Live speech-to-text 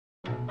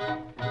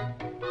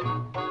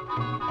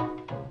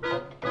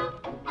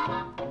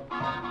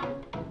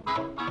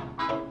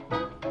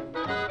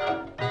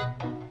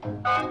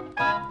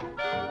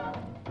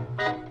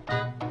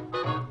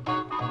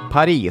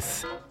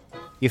Paris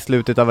i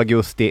slutet av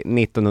augusti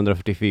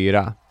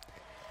 1944.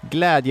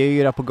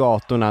 Glädjeyra på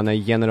gatorna när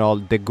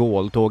general de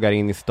Gaulle tågar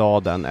in i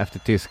staden efter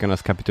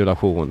tyskarnas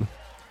kapitulation.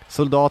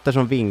 Soldater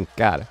som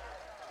vinkar.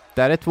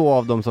 Där är två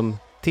av dem som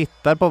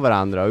tittar på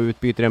varandra och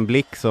utbyter en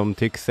blick som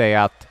tycks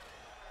säga att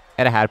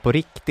är det här på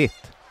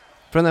riktigt?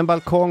 Från en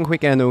balkong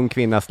skickar en ung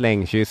kvinna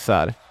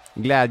slängkyssar.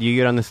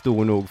 Glädjeyran är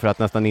stor nog för att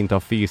nästan inte ha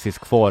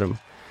fysisk form.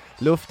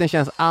 Luften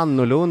känns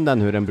annorlunda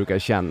än hur den brukar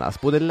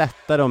kännas, både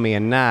lättare och mer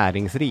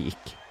näringsrik.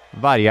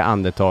 Varje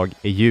andetag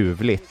är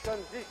ljuvligt.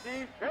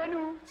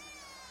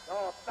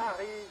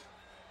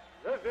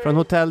 Från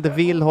Hotel de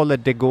Ville håller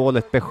de Gaulle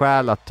ett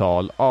besjälat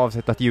tal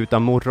avsett att gjuta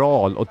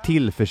moral och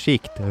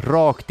tillförsikt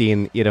rakt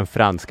in i den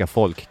franska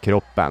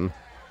folkkroppen.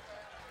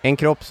 En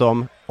kropp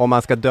som, om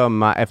man ska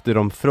döma efter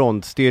de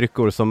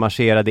frontstyrkor som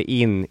marscherade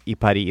in i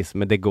Paris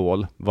med de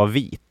Gaulle, var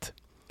vit.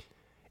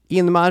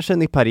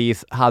 Inmarschen i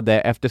Paris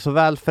hade efter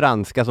såväl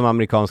franska som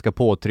amerikanska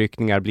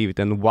påtryckningar blivit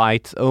en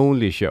whites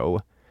only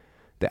show.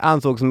 Det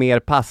ansågs mer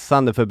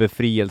passande för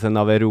befrielsen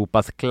av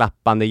Europas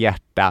klappande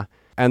hjärta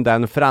än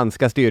den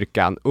franska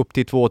styrkan, upp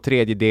till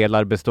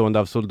 2/3 bestående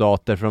av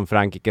soldater från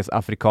Frankrikes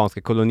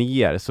afrikanska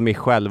kolonier, som i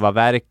själva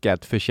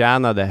verket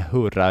förtjänade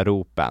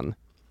hurraropen.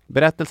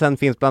 Berättelsen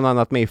finns bland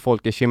annat med i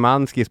Folke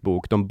Szymanskis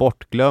bok De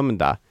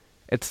bortglömda,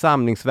 ett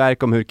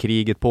samlingsverk om hur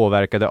kriget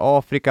påverkade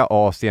Afrika,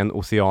 Asien,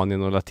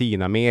 Oceanien och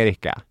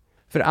Latinamerika.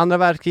 För andra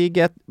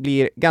världskriget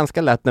blir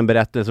ganska lätt en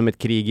berättelse om ett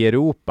krig i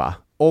Europa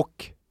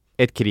och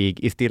ett krig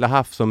i Stilla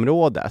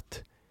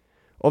havsområdet.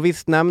 Och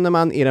visst nämner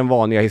man i den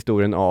vanliga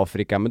historien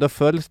Afrika, men då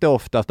följs det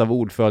oftast av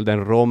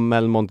ordföljden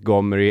Rommel,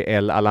 Montgomery,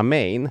 El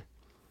Alamein.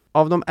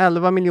 Av de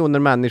 11 miljoner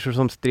människor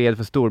som stred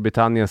för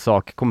Storbritanniens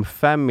sak kom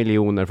 5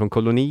 miljoner från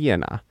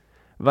kolonierna.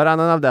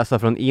 Varannan av dessa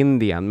från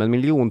Indien, men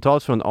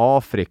miljontals från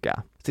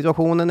Afrika.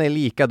 Situationen är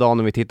likadan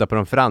om vi tittar på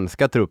de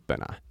franska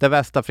trupperna, där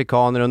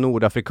västafrikaner och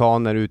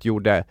nordafrikaner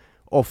utgjorde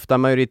ofta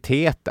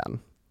majoriteten.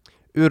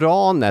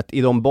 Uranet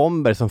i de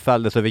bomber som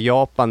fälldes över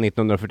Japan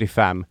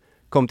 1945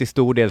 kom till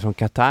stor del från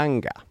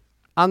Katanga.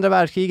 Andra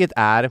världskriget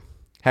är,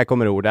 här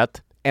kommer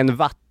ordet, en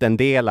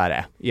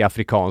vattendelare i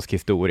afrikansk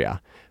historia,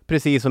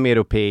 precis som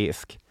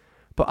europeisk.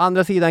 På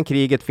andra sidan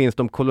kriget finns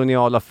de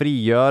koloniala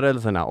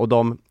frigörelserna och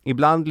de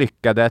ibland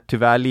lyckade,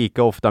 tyvärr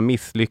lika ofta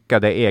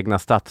misslyckade egna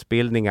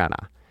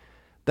statsbildningarna.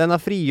 Denna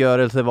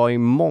frigörelse var i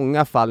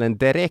många fall en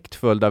direkt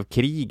följd av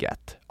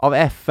kriget, av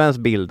FNs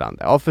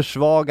bildande, av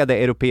försvagade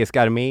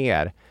europeiska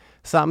arméer,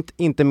 samt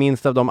inte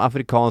minst av de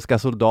afrikanska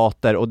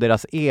soldater och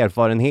deras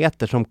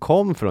erfarenheter som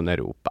kom från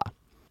Europa.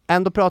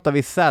 Ändå pratar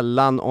vi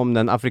sällan om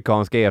den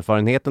afrikanska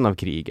erfarenheten av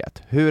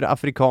kriget, hur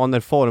afrikaner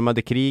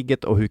formade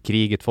kriget och hur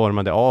kriget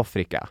formade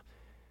Afrika.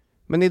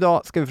 Men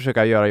idag ska vi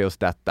försöka göra just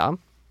detta.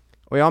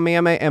 Och jag har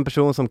med mig en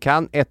person som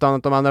kan ett och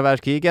annat om andra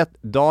världskriget.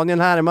 Daniel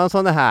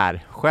Hermansson är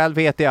här. Själv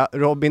heter jag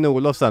Robin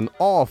Olofsson,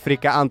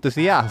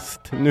 Afrika-entusiast.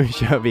 Nu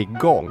kör vi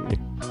igång.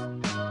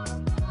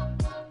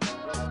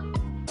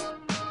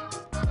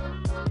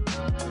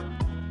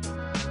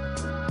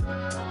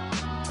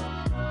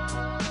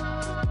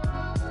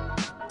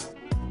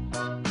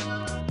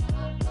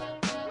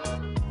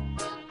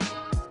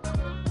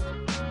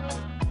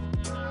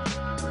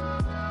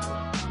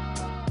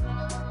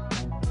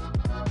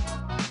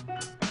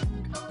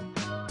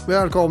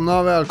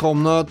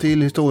 Välkomna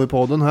till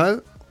Historiepodden här.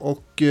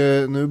 Och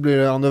nu blir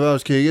det andra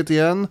världskriget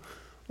igen.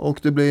 Och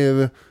det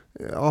blev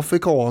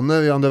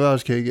afrikaner i andra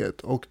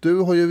världskriget. Och du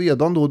har ju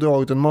redan då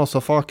dragit en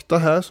massa fakta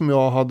här som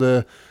jag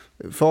hade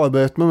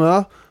förberett mig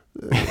med.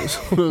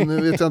 Så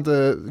nu vet jag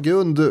inte,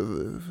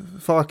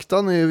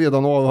 grundfaktan är ju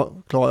redan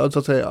avklarad så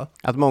att säga.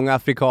 Att många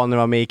afrikaner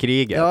var med i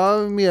kriget. Ja,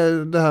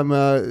 mer det här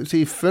med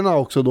siffrorna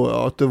också då,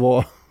 ja, att det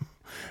var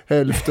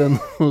hälften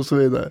och så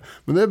vidare.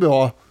 Men det är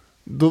bra.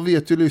 Då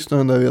vet ju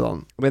lyssnaren det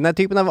redan. Men den här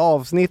typen av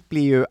avsnitt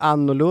blir ju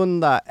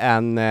annorlunda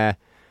än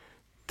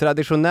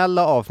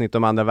traditionella avsnitt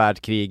om andra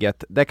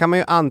världskriget. Där kan man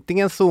ju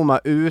antingen zooma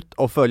ut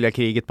och följa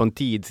kriget på en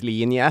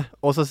tidslinje.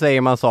 Och så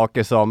säger man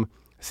saker som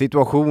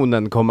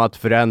situationen kommer att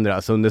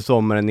förändras under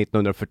sommaren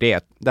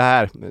 1941. Det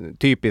här,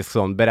 typiskt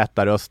sån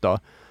berättarröst då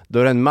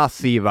den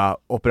massiva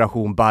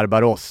operation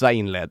Barbarossa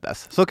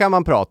inleddes. Så kan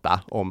man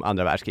prata om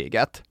andra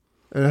världskriget.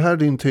 Är det här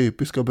din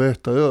typiska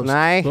berättarröst?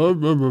 Nej.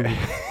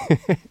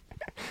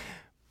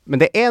 Men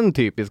det är en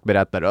typisk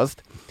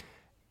berättarröst.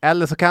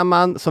 Eller så kan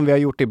man, som vi har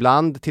gjort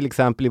ibland, till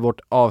exempel i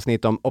vårt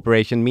avsnitt om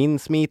Operation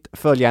Mincemeat,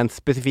 följa en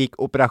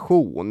specifik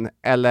operation.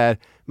 Eller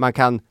man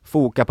kan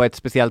foka på ett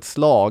speciellt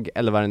slag,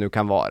 eller vad det nu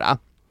kan vara.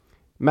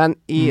 Men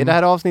i det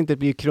här avsnittet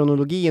blir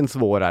kronologin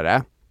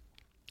svårare.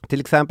 Till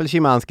exempel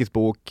Szymanskis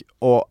bok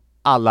och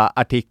alla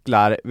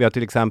artiklar. Vi har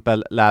till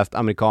exempel läst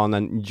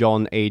amerikanen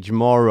John H.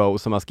 Morrow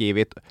som har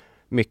skrivit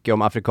mycket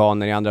om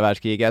afrikaner i andra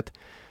världskriget.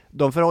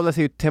 De förhåller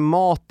sig ju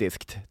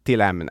tematiskt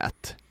till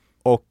ämnet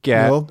och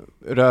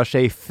rör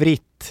sig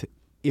fritt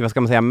vad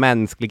ska man säga,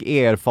 mänsklig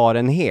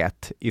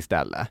erfarenhet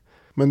istället.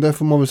 Men det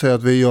får man väl säga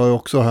att vi gör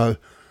också här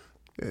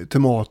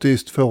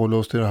tematiskt förhåller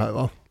oss till det här,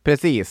 va?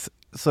 Precis.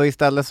 Så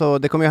istället så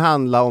det kommer ju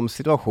handla om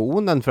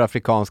situationen för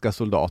afrikanska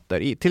soldater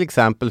i till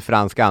exempel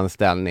fransk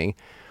anställning.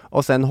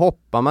 Och sen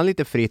hoppar man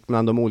lite fritt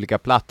mellan de olika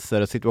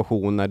platser och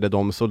situationer där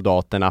de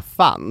soldaterna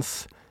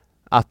fanns.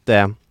 Att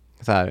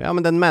så här, ja,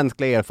 men den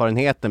mänskliga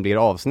erfarenheten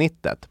blir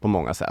avsnittet på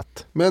många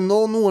sätt. Men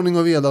någon ordning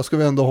och reda ska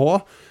vi ändå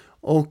ha.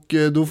 Och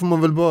då får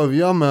man väl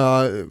börja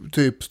med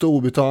typ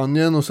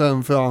Storbritannien och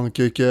sen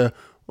Frankrike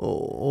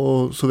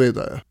och så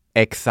vidare.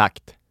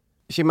 Exakt.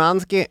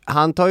 Szymanski,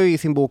 han tar ju i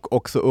sin bok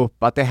också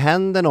upp att det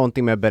händer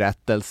någonting med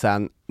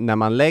berättelsen när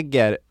man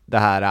lägger det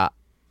här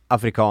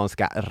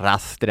afrikanska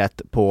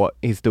rastret på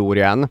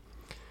historien.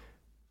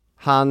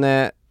 Han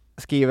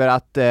skriver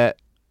att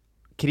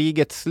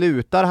kriget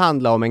slutar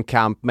handla om en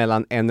kamp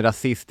mellan en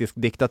rasistisk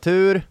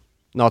diktatur,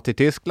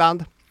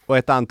 Nazi-Tyskland, och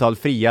ett antal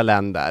fria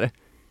länder.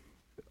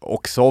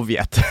 Och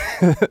Sovjet,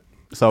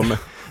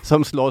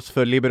 som slåss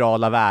för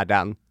liberala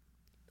värden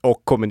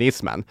och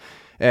kommunismen.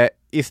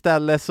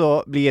 Istället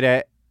så blir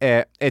det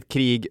ett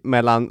krig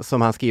mellan,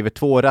 som han skriver,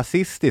 2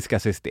 rasistiska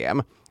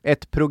system.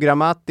 Ett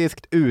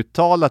programmatiskt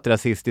uttalat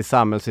rasistiskt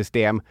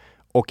samhällssystem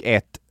och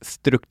ett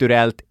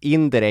strukturellt,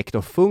 indirekt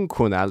och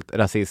funktionellt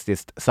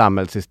rasistiskt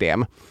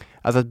samhällssystem.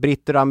 Alltså att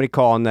britter och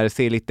amerikaner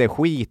ser lite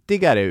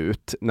skitigare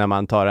ut när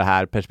man tar det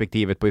här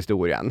perspektivet på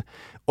historien.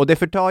 Och det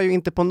förtar ju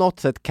inte på något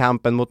sätt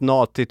kampen mot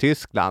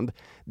Nazi-Tyskland.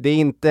 Det är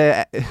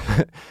inte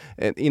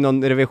i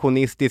någon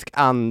revisionistisk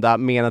anda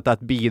menat att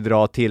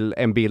bidra till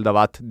en bild av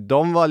att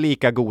de var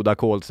lika goda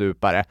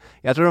kålsupare.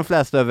 Jag tror de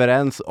flesta är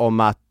överens om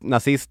att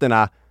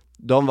nazisterna,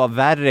 de var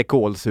värre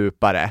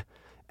kålsupare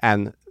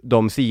än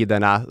de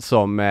sidorna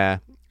som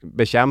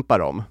bekämpar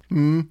dem.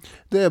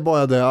 Det är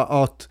bara det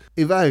att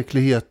i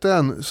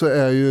verkligheten så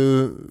är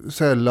ju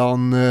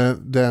sällan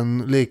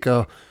den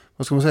lika,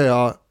 vad ska man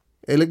säga,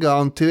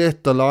 elegant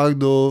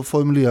tillrättalagd och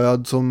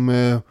formulerad som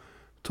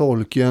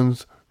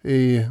Tolkiens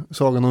i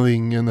Sagan om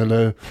ringen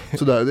eller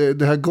sådär.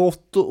 Det här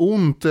gott och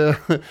ont,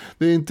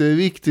 det är inte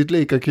riktigt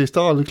lika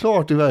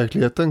kristallklart i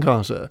verkligheten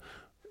kanske.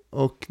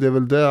 Och det är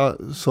väl det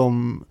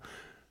som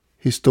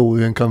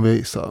historien kan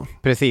visa.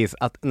 Precis,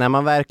 att när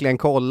man verkligen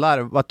kollar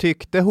vad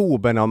tyckte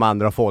hoberna om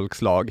andra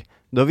folkslag,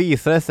 då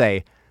visar det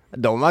sig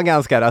de var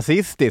ganska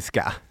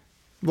rasistiska.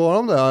 Var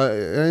de där?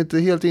 Jag är inte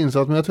helt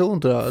insatt, men jag tror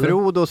inte det. Eller?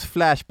 Frodos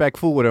Flashback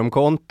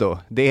forumkonto.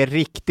 Det är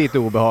riktigt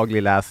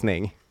obehaglig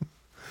läsning.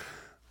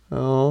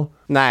 Ja.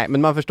 Nej,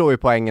 men man förstår ju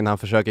poängen han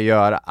försöker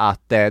göra,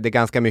 att det är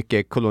ganska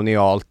mycket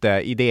kolonialt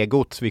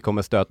idégods vi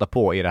kommer stöta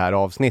på i det här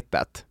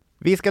avsnittet.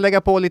 Vi ska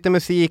lägga på lite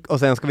musik och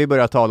sen ska vi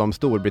börja tala om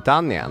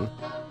Storbritannien.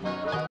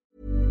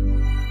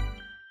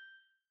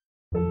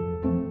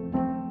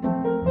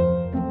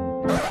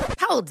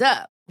 Hold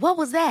up. What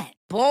was that?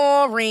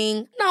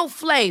 Boring. No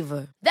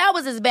flavor. That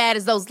was as bad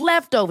as those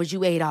leftovers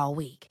you ate all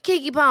week.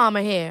 Keke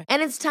Palmer here,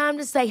 and it's time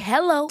to say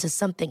hello to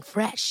something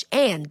fresh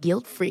and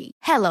guilt-free.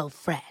 Hello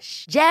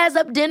Fresh. Jazz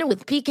up dinner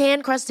with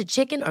pecan-crusted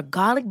chicken or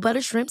garlic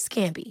butter shrimp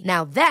scampi.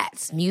 Now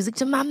that's music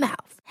to my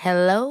mouth.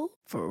 Hello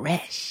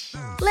Fresh.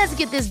 Let's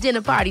get this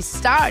dinner party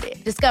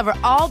started. Discover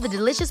all the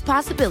delicious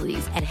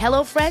possibilities at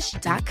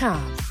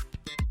hellofresh.com.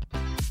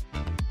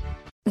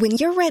 When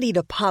you're ready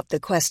to pop the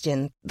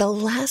question, the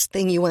last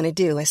thing you want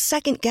to do is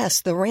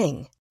second-guess the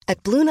ring.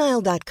 At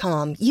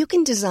BlueNile.com, you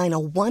can design a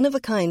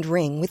one-of-a-kind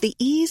ring with the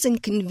ease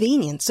and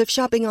convenience of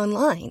shopping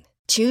online.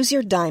 Choose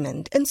your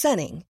diamond and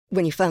setting.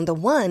 When you find the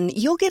one,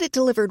 you'll get it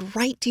delivered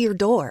right to your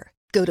door.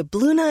 Go to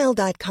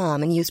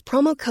BlueNile.com and use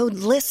promo code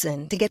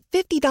LISTEN to get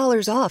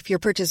 $50 off your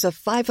purchase of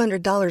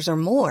 $500 or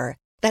more.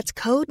 That's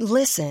code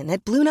LISTEN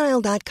at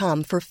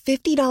BlueNile.com for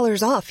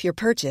 $50 off your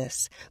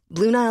purchase.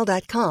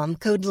 BlueNile.com,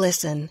 code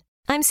LISTEN.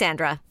 I'm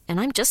Sandra, and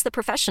I'm just the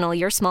professional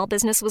your small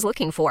business was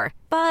looking for.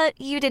 But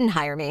you didn't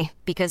hire me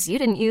because you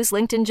didn't use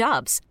LinkedIn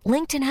Jobs.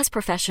 LinkedIn has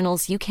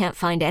professionals you can't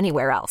find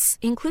anywhere else,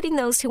 including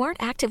those who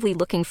aren't actively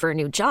looking for a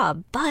new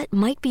job, but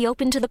might be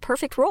open to the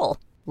perfect role,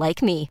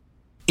 like me.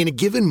 In a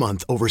given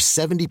month, over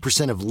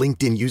 70% of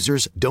LinkedIn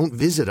users don't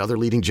visit other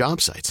leading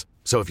job sites.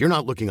 So if you're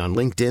not looking on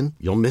LinkedIn,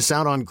 you'll miss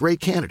out on great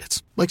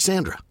candidates like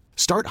Sandra.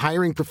 Start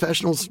hiring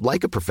professionals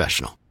like a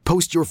professional.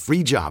 Post your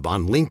free job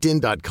on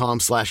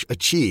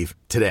linkedin.com/achieve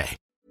today.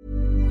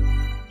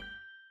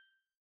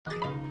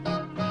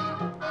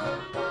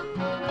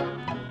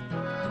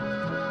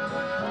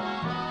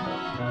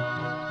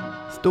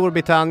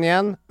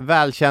 Storbritannien,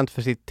 välkänt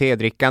för sitt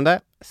tedrickande,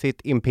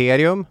 sitt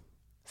imperium,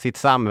 sitt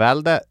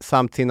samvälde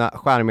samt sina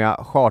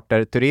charmiga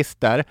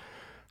charterturister,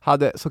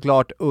 hade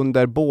såklart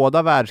under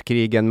båda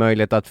världskrigen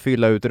möjlighet att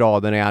fylla ut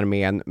raderna i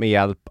armén med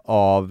hjälp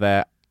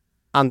av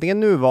antingen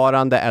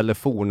nuvarande eller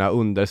forna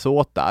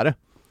undersåtar.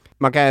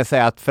 Man kan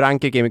säga att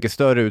Frankrike i mycket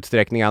större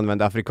utsträckning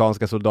använde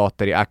afrikanska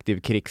soldater i aktiv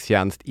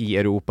krigstjänst i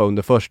Europa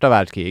under första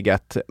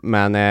världskriget.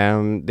 Men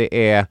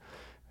det är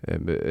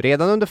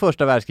redan under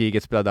första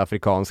världskriget spelade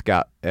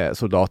afrikanska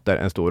soldater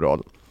en stor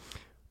roll.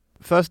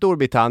 För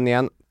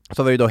Storbritannien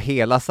så var det då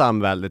hela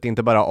samväldet,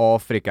 inte bara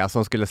Afrika,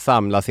 som skulle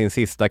samla sin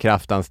sista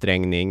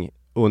kraftansträngning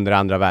under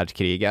andra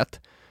världskriget.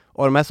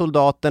 Och de här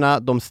soldaterna,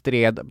 de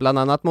stred bland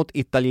annat mot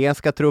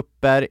italienska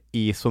trupper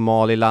i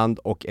Somaliland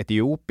och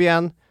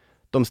Etiopien.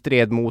 De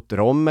stred mot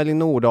Rommel i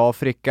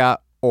Nordafrika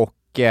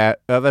och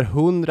över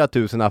 100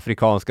 000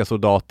 afrikanska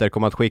soldater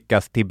kom att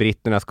skickas till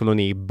britternas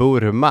koloni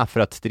Burma för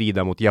att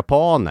strida mot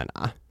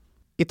japanerna.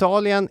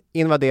 Italien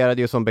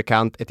invaderade ju som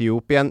bekant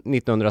Etiopien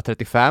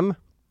 1935.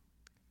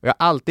 Jag har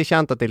alltid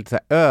känt att det är lite så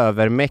här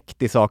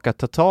övermäktig sak att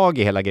ta tag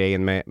i hela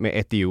grejen med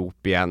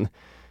Etiopien.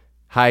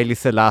 Haile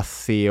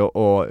Selassie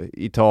och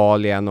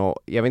Italien och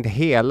jag vet inte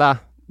hela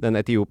den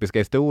etiopiska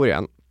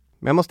historien.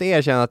 Men jag måste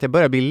erkänna att jag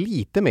börjar bli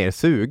lite mer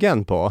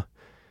sugen på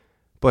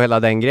hela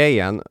den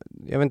grejen.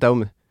 Jag vet inte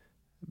om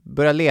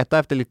börja leta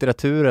efter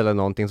litteratur eller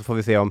någonting, så får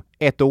vi se om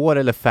 1 år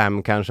eller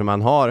 5 kanske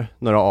man har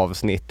några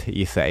avsnitt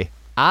i sig.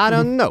 I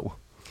don't know.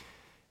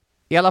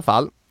 I alla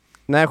fall,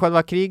 när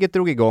själva kriget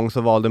drog igång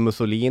så valde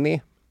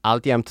Mussolini,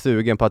 alltjämt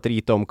sugen på att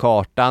rita om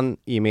kartan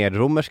i mer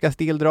romerska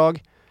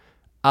stildrag,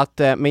 att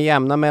med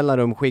jämna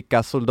mellanrum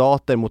skicka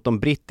soldater mot de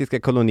brittiska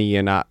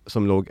kolonierna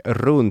som låg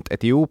runt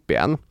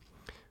Etiopien.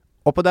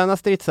 Och på denna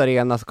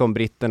stridsarena så kom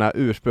britterna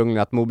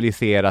ursprungligen att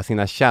mobilisera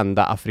sina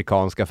kända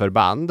afrikanska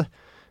förband.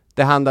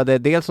 Det handlade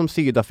dels om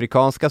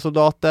sydafrikanska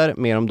soldater,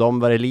 mer om dem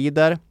vad det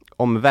lider,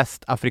 om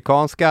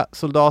västafrikanska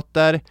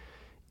soldater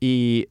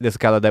i det så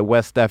kallade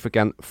West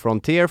African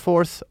Frontier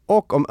Force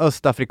och om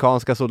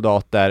östafrikanska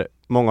soldater,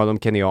 många av de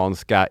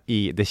kenyanska,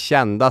 i det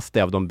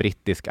kändaste av de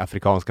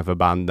brittisk-afrikanska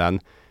förbanden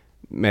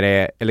med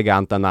det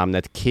eleganta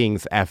namnet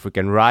King's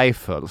African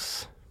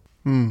Rifles.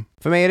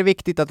 För mig är det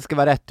viktigt att det ska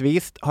vara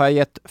rättvist. Har jag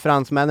gett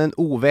fransmännen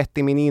ovett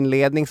i min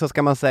inledning så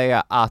ska man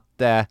säga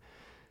att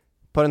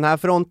på den här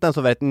fronten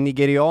så var det ett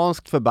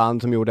nigerianskt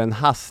förband som gjorde en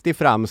hastig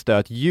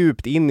framstöt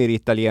djupt in i det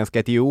italienska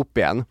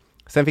Etiopien.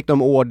 Sen fick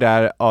de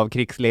order av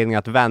krigsledningen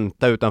att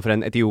vänta utanför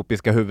den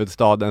etiopiska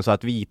huvudstaden så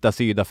att vita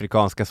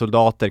sydafrikanska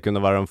soldater kunde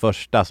vara de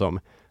första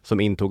som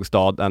intog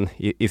staden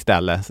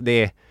istället. Så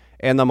det är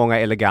en av många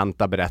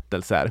eleganta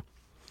berättelser.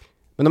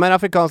 Men de här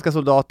afrikanska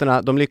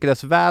soldaterna, de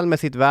lyckades väl med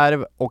sitt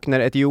värv, och när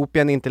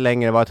Etiopien inte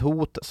längre var ett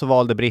hot så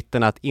valde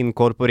britterna att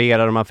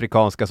inkorporera de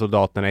afrikanska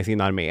soldaterna i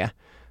sin armé.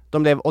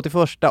 De blev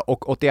 81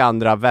 och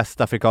 82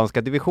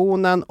 västafrikanska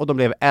divisionen och de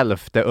blev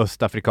 11:e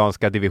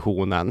östafrikanska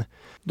divisionen.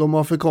 De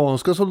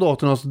afrikanska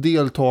soldaternas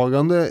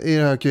deltagande i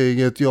det här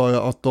kriget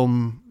gör att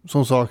de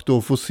som sagt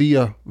då får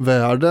se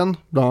världen,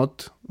 bland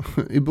annat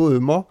i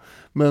Burma,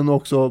 men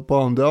också på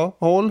andra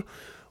håll.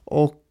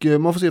 Och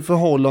man får se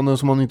förhållanden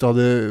som man inte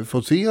hade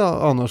fått se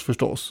annars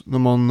förstås, när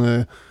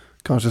man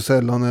kanske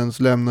sällan ens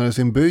lämnade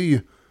sin by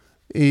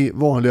i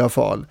vanliga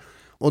fall.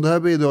 Och det här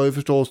bidrar ju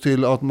förstås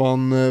till att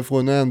man får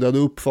en ändrad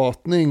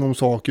uppfattning om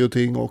saker och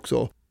ting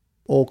också.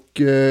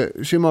 Och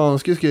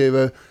Szymanski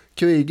skriver: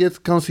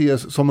 kriget kan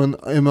ses som en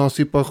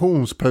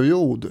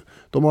emancipationsperiod.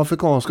 De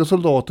afrikanska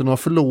soldaterna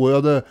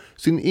förlorade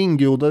sin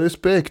ingrodda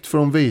respekt för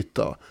de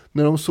vita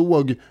när de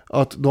såg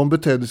att de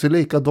betedde sig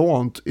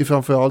likadant i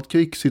framförallt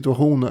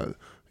krigssituationer.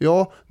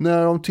 Ja,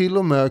 när de till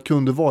och med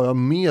kunde vara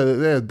mer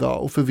rädda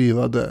och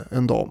förvirrade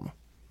än dem.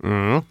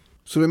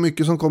 Så det är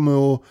mycket som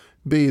kommer att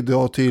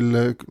bidra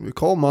till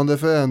kommande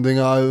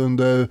förändringar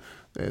under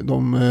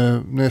de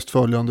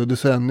nästföljande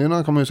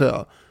decennierna, kan man ju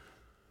säga.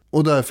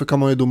 Och därför kan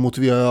man ju då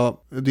motivera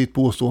ditt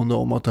påstående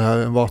om att det här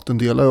är en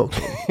vattendelare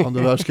också,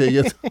 andra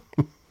världskriget.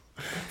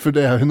 För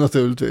det är det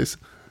naturligtvis.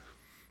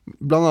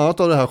 Bland annat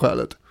av det här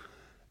skälet.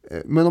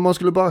 Men om man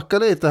skulle backa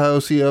lite här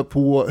och se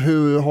på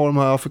hur har de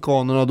här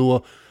afrikanerna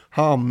då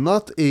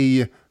hamnat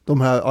i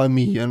de här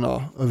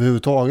arméerna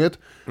överhuvudtaget.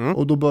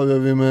 Och då börjar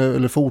vi med,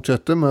 eller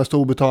fortsätter med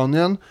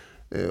Storbritannien.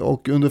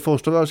 Och under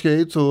första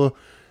världskriget så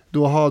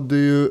då hade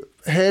ju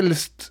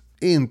helst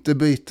inte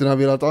britterna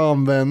velat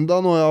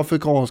använda några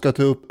afrikanska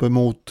trupper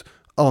mot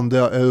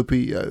andra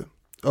européer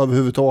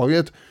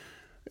överhuvudtaget.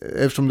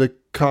 Eftersom det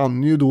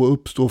kan ju då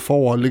uppstå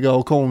farliga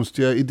och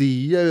konstiga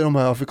idéer i de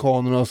här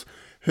afrikanernas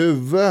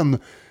huvuden.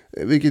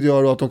 Vilket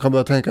gör då att de kan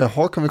börja tänka,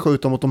 jaha, kan vi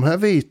skjuta mot de här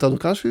vita? Då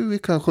kanske vi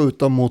kan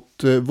skjuta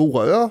mot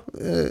våra,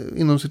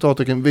 inom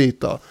citattecken,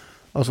 vita.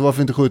 Alltså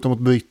varför inte skjuta mot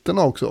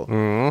britterna också?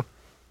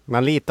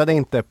 Man litade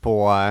inte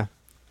på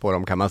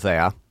dem, kan man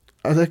säga.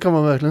 Ja, det kan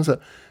man verkligen säga.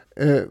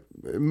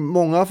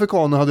 Många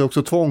afrikaner hade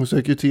också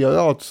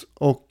tvångsrekryterats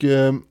och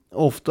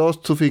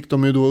oftast så fick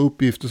de ju då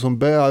uppgifter som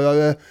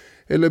bärare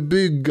eller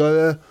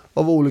byggare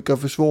av olika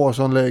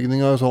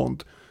försvarsanläggningar och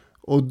sånt.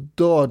 Och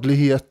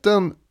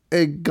dödligheten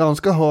är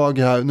ganska hög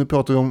här. Nu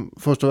pratar vi om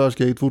första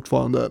världskriget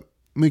fortfarande.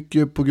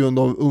 Mycket på grund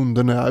av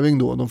undernäring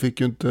då. De fick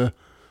ju inte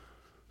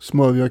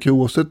smörja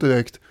kråset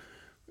direkt.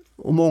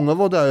 Och många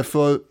var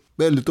därför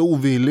väldigt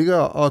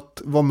ovilliga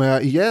att vara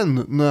med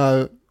igen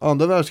när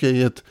andra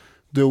världskriget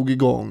drog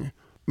igång.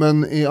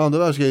 Men i andra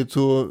världskriget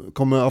så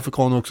kommer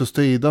afrikaner också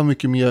strida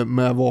mycket mer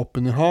med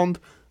vapen i hand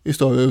i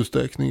större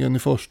utsträckning än i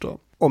första.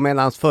 Och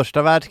medan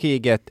första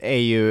världskriget är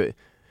ju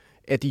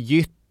ett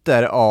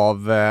gytter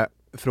av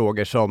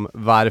frågor som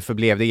varför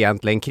blev det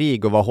egentligen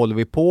krig och vad håller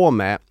vi på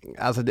med?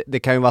 Alltså det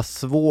kan ju vara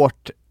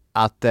svårt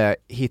att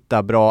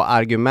hitta bra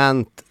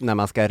argument när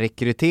man ska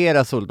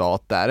rekrytera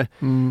soldater.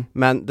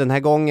 Men den här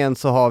gången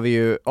så har vi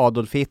ju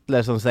Adolf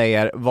Hitler som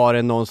säger, var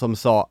det någon som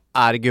sa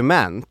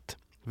argument?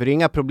 För det är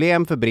inga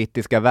problem för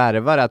brittiska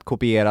värvare att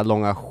kopiera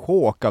långa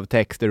sjok av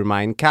texter ur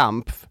Mein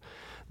Kampf,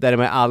 där det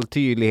med all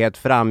tydlighet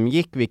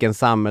framgick vilken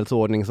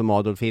samhällsordning som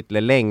Adolf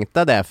Hitler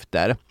längtade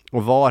efter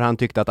och var han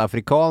tyckte att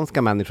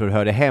afrikanska människor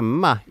hörde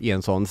hemma i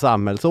en sån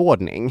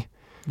samhällsordning.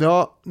 Det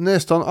har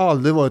nästan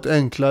aldrig varit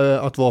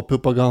enklare att vara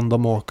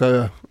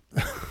propagandamakare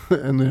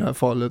än i det här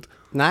fallet.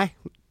 Nej,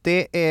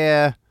 det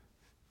är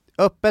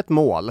öppet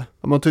mål.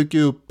 Man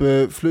tycker upp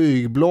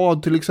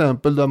flygblad till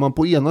exempel, där man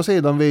på ena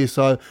sidan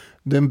visar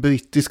den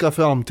brittiska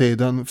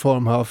framtiden för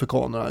de här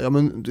afrikanerna. Ja,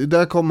 men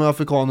där kommer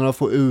afrikanerna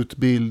få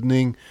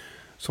utbildning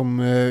som,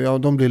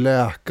 de blir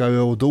läkare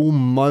och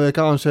domare,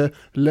 kanske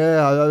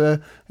lärare,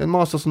 en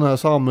massa sådana här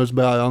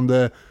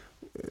samhällsbärande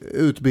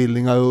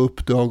utbildningar och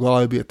uppdrag och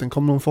arbeten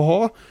kommer de få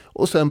ha.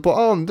 Och sen på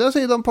andra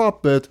sidan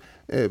pappret,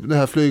 det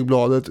här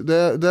flygbladet,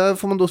 där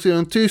får man då se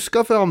den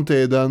tyska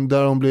framtiden,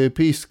 där de blir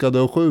piskade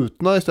och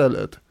skjutna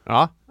istället.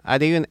 Ja,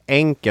 det är ju en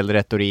enkel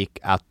retorik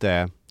att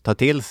ta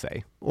till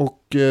sig.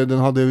 Och den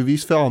hade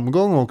viss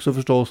framgång också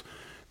förstås.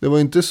 Det var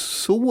inte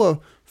så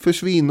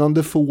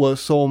försvinnande få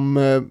som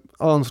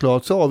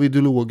anslöt sig av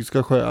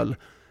ideologiska skäl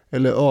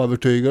eller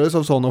övertygades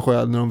av sådana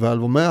skäl när de väl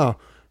var med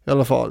i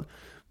alla fall.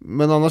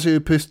 Men annars är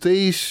ju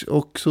prestige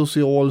och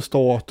social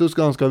status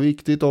ganska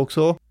viktigt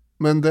också.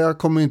 Men det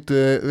kommer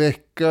inte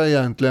räcka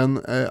egentligen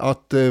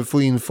att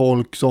få in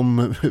folk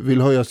som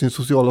vill höja sin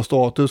sociala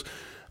status,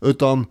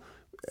 utan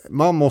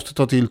man måste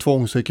ta till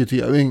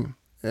tvångsrekrytering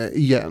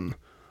igen.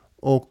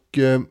 Och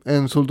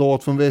en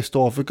soldat från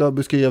Västafrika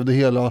beskrev det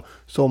hela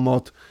som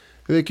att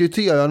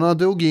rekryterarna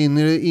drog in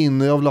i det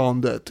inre av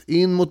landet,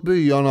 in mot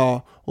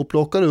byarna och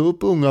plockade upp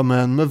unga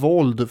män med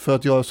våld för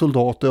att göra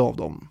soldater av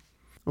dem.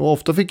 Och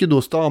ofta fick ju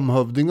då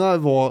stamhövdingar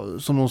vara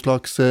som någon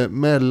slags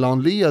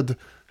mellanled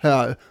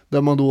här,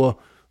 där man då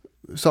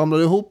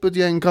samlade ihop ett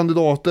gäng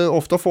kandidater,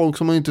 ofta folk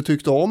som man inte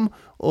tyckte om,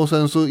 och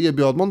sen så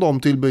erbjöd man dem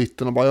till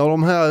britterna, bara, ja,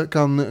 de här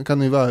kan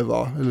ni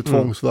värva eller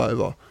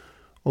tvångsvärva.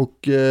 Och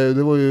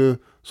det var ju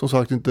som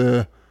sagt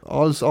inte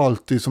alls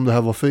alltid som det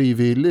här var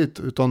frivilligt,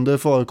 utan det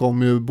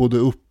förekom ju både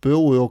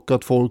uppror och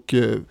att folk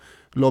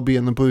la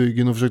benen på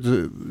ryggen och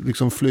försökte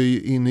liksom fly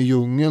in i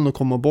djungeln och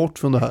komma bort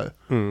från det här.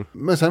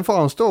 Men sen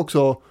fanns det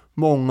också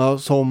många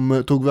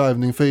som tog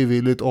värvning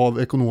frivilligt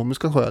av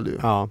ekonomiska skäl ju.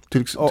 Ja.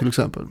 Till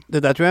exempel. Det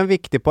där tror jag är en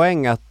viktig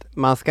poäng, att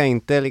man ska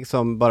inte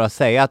liksom bara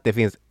säga att det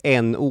finns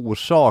en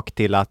orsak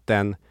till att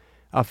en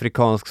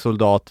afrikansk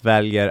soldat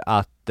väljer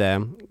att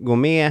gå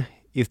med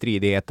i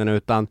stridigheten,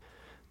 utan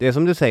det är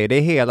som du säger, det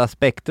är hela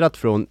spektrat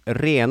från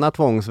rena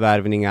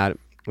tvångsvärvningar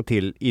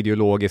till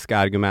ideologiska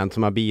argument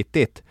som har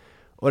bitit.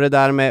 Och det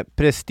där med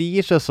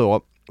prestige och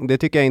så, det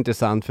tycker jag är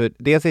intressant, för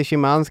dels i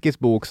Szymanskis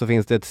bok så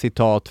finns det ett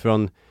citat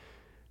från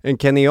en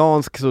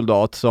kenyansk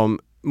soldat som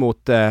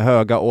mot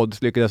höga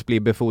odds lyckades bli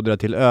befordrad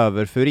till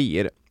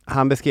överfurir.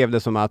 Han beskrev det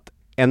som att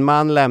en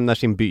man lämnar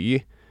sin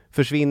by,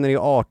 försvinner i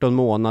 18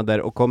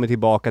 månader och kommer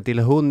tillbaka till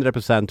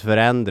 100%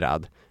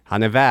 förändrad.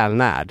 Han är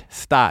välnärd,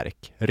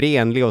 stark,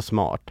 renlig och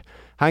smart.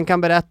 Han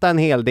kan berätta en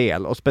hel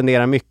del och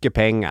spendera mycket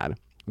pengar.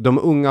 De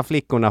unga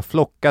flickorna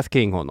flockas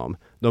kring honom.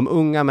 De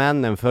unga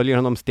männen följer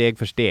honom steg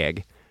för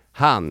steg.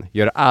 Han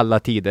gör alla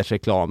tiders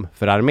reklam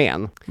för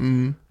armén.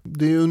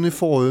 Det är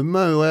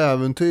uniformer och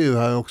äventyr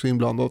här också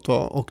inblandat,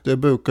 och det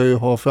brukar ju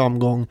ha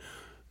framgång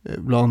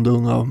bland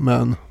unga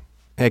män.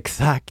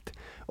 Exakt.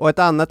 Och ett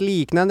annat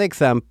liknande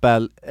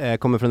exempel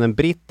kommer från en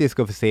brittisk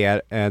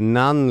officer,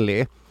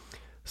 Nunley,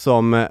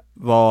 som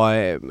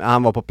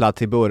han var på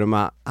plats i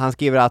Burma. Han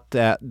skriver att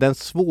den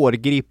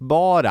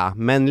svårgripbara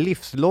men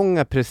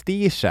livslånga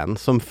prestigen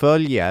som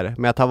följer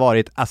med att ha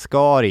varit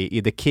askari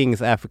i The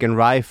King's African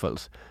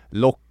Rifles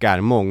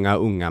lockar många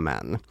unga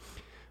män.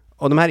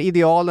 Och de här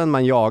idealen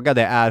man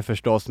jagade är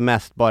förstås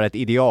mest bara ett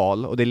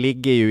ideal, och det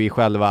ligger ju i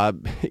själva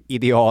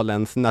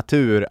idealens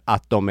natur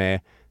att de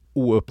är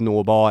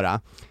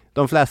ouppnåbara.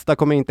 De flesta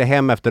kommer inte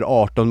hem efter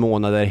 18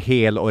 månader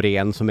hel och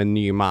ren som en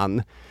ny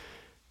man.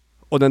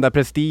 Och den där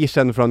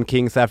prestigen från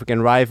King's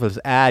African Rifles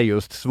är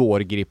just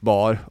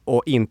svårgripbar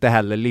och inte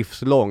heller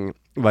livslång,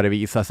 vad det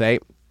visar sig.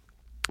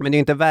 Men det är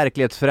inte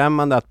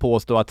verklighetsfrämmande att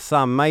påstå att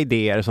samma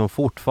idéer som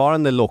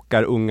fortfarande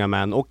lockar unga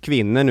män och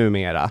kvinnor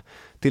numera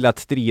till att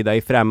strida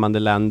i främmande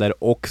länder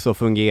också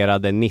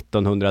fungerade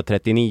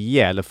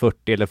 1939 eller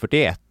 40 eller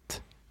 41.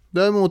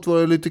 Däremot var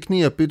det lite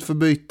knepigt för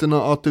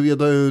britterna att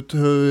reda ut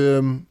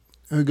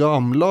hur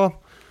gamla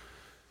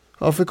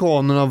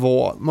afrikanerna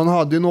var. Man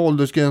hade en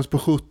åldersgräns på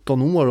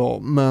 17 år då,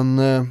 men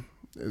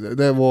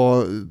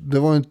det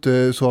var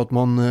inte så att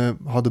man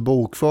hade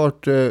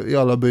bokfört i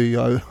alla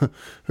byar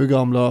hur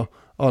gamla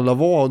alla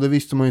var. Det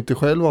visste man inte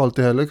själv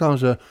alltid heller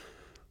kanske.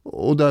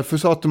 Och därför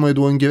satte man ju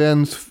då en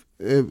gräns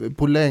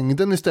på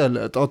längden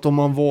istället. Att om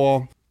man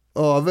var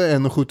över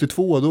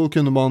 1,72 då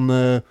kunde man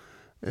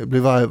bli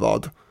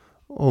värvad.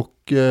 Och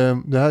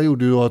det här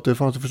gjorde ju då att det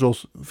fanns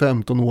förstås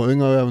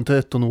 15-åringar och även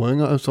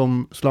 13-åringar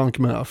som slank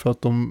med för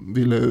att de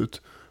ville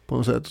ut på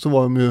något sätt. Så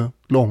var de ju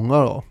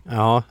långa då.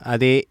 Ja,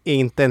 det är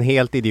inte en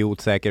helt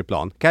idiotsäker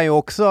plan. Kan ju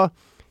också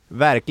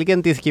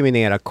verkligen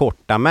diskriminera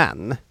korta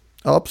män.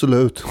 Ja,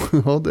 absolut.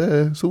 Ja,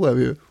 så är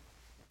vi ju.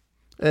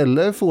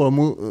 Eller får de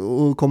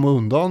att komma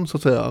undan så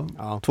att säga.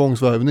 Ja.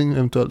 Tvångsvärvning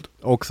eventuellt.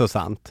 Också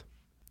sant.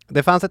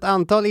 Det fanns ett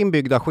antal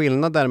inbyggda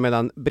skillnader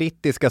mellan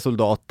brittiska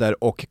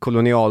soldater och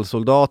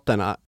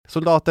kolonialsoldaterna.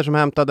 Soldater som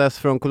hämtades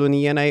från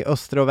kolonierna i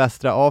östra och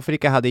västra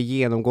Afrika hade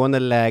genomgående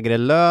lägre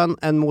lön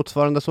än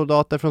motsvarande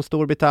soldater från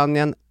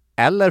Storbritannien,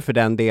 eller för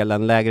den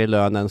delen lägre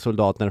lön än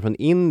soldaterna från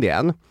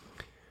Indien.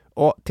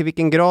 Och till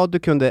vilken grad du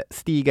kunde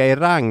stiga i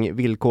rang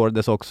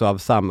villkorades också av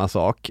samma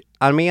sak.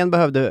 Armén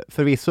behövde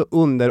förvisso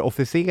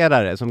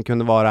underofficerare som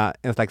kunde vara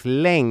en slags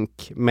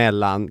länk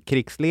mellan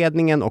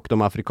krigsledningen och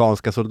de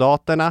afrikanska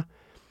soldaterna.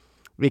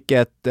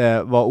 Vilket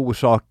var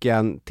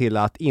orsaken till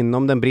att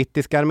inom den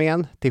brittiska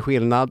armén, till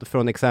skillnad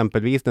från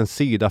exempelvis den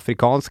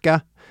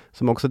sydafrikanska,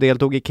 som också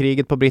deltog i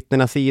kriget på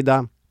britternas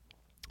sida,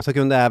 så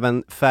kunde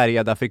även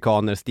färgade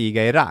afrikaner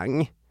stiga i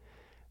rang.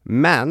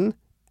 Men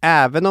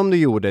även om du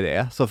gjorde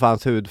det så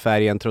fanns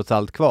hudfärgen trots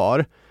allt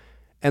kvar.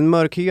 En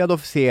mörkhyad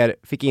officer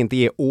fick inte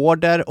ge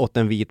order åt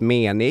en vit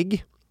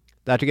menig.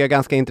 Det här tycker jag är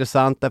ganska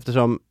intressant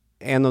eftersom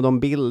en av de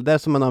bilder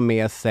som man har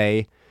med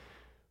sig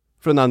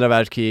från andra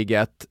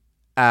världskriget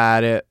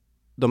är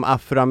de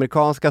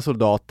afroamerikanska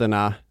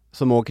soldaterna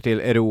som åker till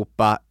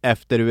Europa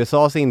efter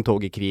USAs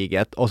intåg i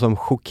kriget och som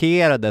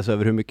chockerades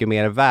över hur mycket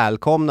mer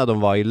välkomna de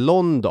var i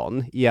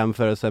London i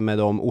jämförelse med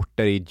de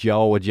orter i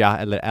Georgia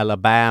eller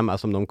Alabama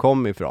som de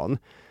kom ifrån.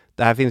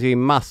 Det här finns ju i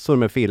massor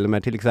med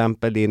filmer, till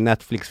exempel i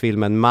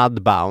Netflix-filmen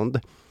Mudbound,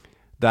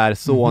 där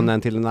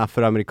sonen till en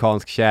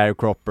afroamerikansk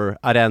sharecropper,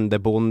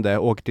 arrendebonde,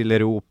 åker till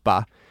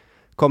Europa,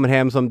 kommer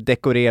hem som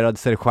dekorerad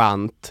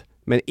sergeant.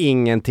 Men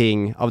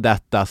ingenting av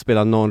detta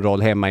spelar någon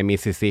roll hemma i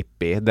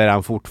Mississippi, där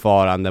han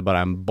fortfarande bara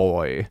en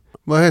boy.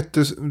 Vad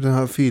hette den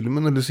här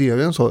filmen eller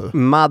serien, sa du?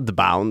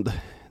 Mudbound.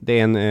 Det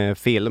är en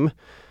film.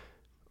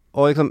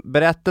 Och liksom,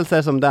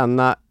 berättelser som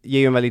denna ger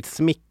ju en väldigt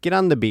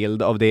smickrande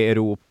bild av det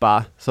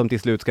Europa som till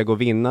slut ska gå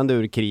vinnande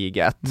ur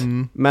kriget.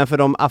 Men för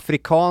de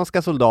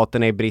afrikanska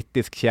soldaterna i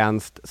brittisk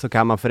tjänst så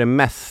kan man för det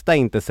mesta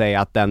inte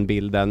säga att den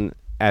bilden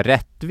är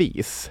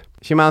rättvis.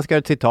 Szymanski har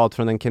ett citat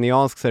från en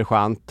kenyansk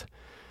sergeant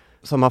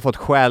som har fått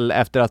skäll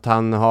efter att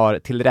han har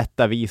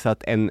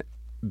tillrättavisat en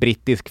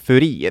brittisk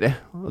furir.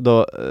 Och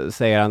då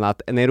säger han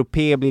att en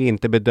europé blir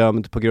inte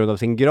bedömd på grund av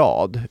sin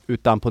grad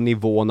utan på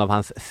nivån av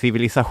hans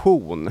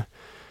civilisation.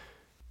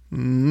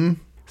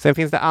 Sen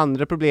finns det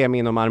andra problem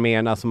inom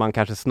arméerna som man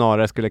kanske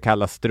snarare skulle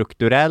kalla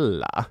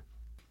strukturella.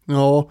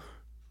 Ja,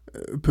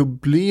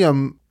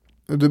 problem...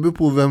 Det beror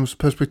på vems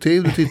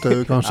perspektiv du tittar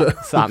ur kanske.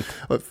 Ja, sant.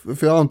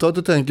 För jag antar att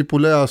du tänker på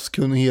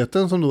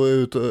läskunnigheten som då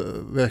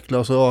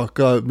utvecklas och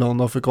ökar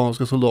bland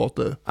afrikanska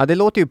soldater. Ja, det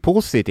låter ju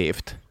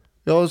positivt.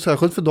 Ja,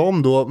 särskilt för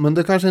dem då. Men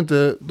det kanske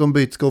inte de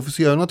brittiska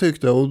officerarna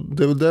tyckte. Och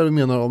det är väl det du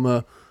menar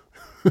om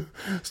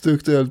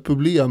strukturellt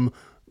problem.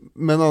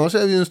 Men annars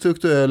är det ju en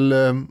strukturell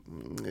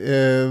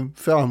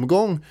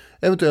framgång.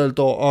 Eventuellt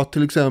då, att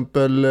till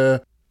exempel...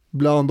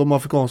 Bland de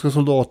afrikanska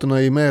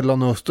soldaterna i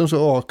Mellanöstern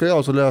så ökar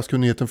alltså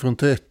läskunnigheten från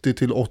 30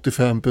 till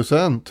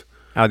 85%.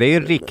 Ja, det är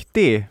ju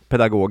riktig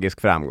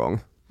pedagogisk framgång.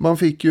 Man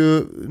fick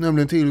ju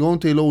nämligen tillgång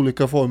till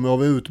olika former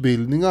av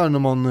utbildningar när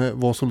man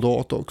var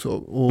soldat också.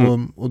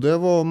 Och det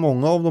var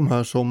många av de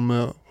här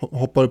som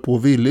hoppade på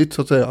villigt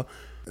så att säga.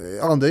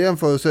 Andra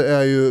jämförelser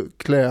är ju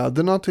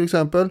kläderna till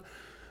exempel.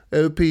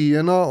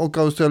 Européerna och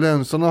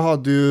australiensarna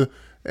hade ju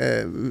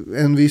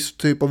en viss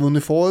typ av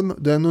uniform.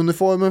 Den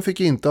uniformen fick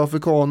inte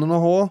afrikanerna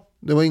ha.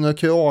 Det var inga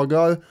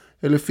kragar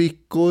eller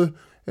fickor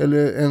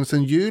eller ens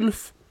en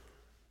gylf.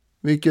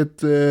 Vilket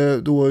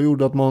då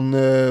gjorde att man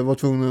var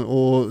tvungen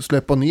att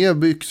släppa ner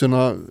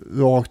byxorna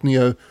rakt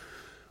ner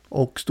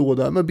och stå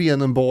där med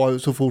benen bar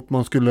så fort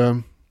man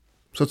skulle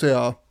så att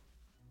säga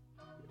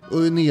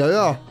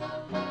urinera.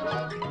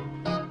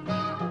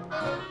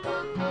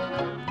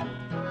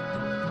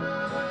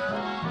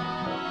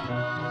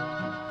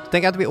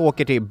 Tänk att vi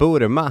åker till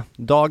Burma,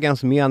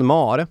 dagens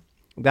Myanmar.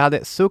 Det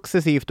hade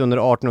successivt under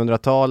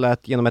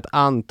 1800-talet genom ett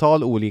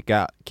antal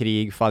olika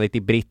krig fallit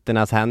i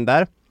britternas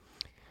händer.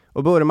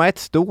 Och Burma är ett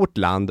stort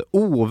land,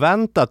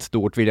 oväntat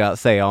stort vill jag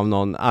säga av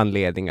någon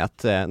anledning.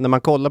 Att när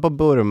man kollar på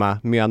Burma,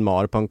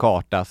 Myanmar på en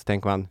karta så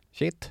tänker man,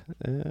 shit,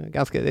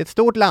 det är ett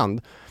stort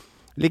land.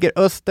 Ligger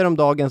öster om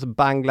dagens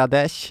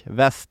Bangladesh,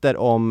 väster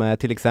om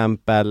till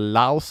exempel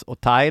Laos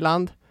och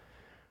Thailand.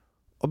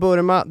 Och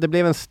Burma, det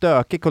blev en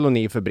stökig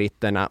koloni för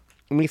britterna.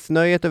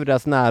 Missnöjet över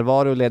deras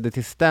närvaro ledde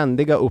till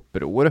ständiga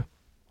uppror.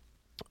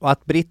 Och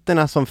att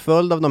britterna som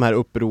följd av de här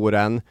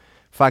upproren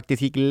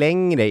faktiskt gick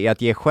längre i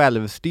att ge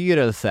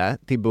självstyrelse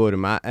till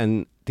Burma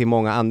än till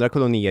många andra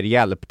kolonier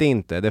hjälpte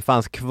inte. Det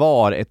fanns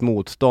kvar ett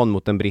motstånd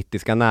mot den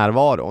brittiska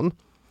närvaron.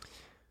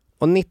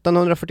 Och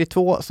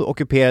 1942 så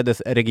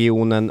ockuperades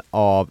regionen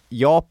av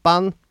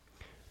Japan.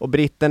 Och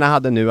britterna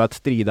hade nu att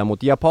strida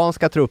mot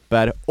japanska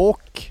trupper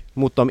och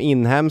mot de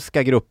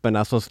inhemska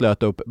grupperna som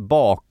slöt upp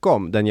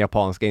bakom den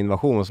japanska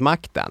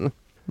invasionsmakten.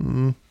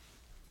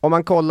 Om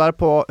man kollar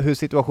på hur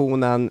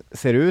situationen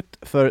ser ut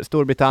för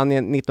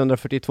Storbritannien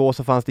 1942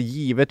 så fanns det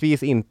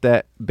givetvis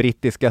inte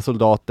brittiska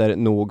soldater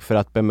nog för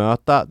att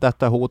bemöta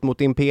detta hot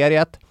mot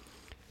imperiet.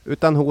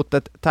 Utan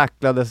hotet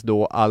tacklades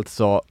då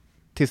alltså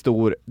till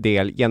stor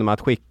del genom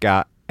att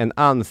skicka en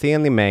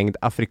ansenlig mängd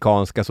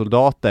afrikanska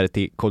soldater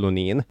till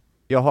kolonin.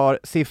 Jag har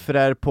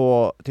siffror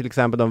på till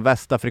exempel de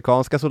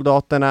västafrikanska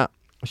soldaterna,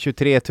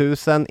 23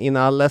 000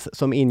 inalles,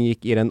 som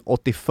ingick i den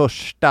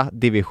 81:a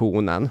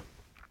divisionen.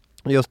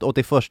 Just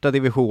 81:a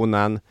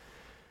divisionen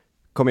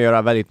kommer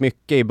göra väldigt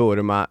mycket i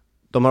Burma.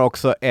 De har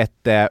också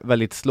ett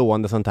väldigt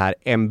slående sånt här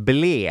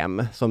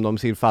emblem som de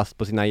syr fast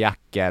på sina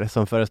jackor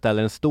som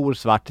föreställer en stor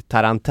svart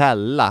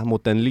tarantella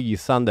mot en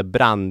lysande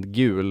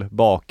brandgul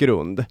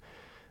bakgrund.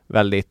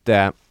 Väldigt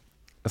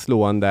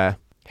slående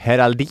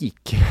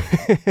heraldik.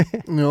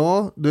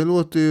 Ja, det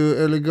låter ju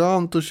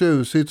elegant och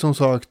tjusigt som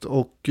sagt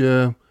och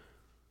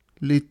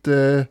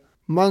lite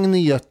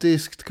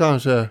magnetiskt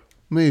kanske,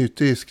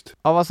 mytiskt.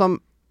 Av vad som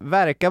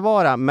verkar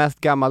vara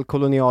mest gammal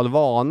kolonial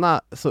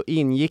vana så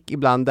ingick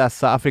ibland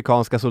dessa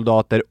afrikanska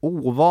soldater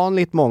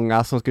ovanligt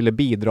många som skulle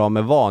bidra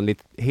med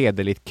vanligt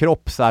hederligt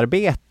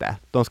kroppsarbete.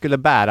 De skulle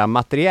bära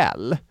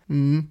materiell.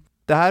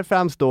 Det här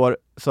framstår,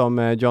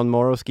 som John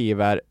Morrow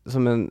skriver,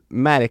 som en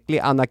märklig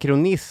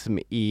anakronism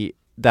i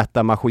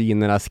detta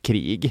maskinernas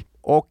krig.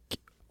 Och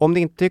om det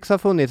inte tycks ha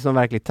funnits någon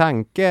verklig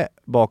tanke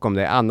bakom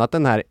det,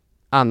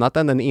 annat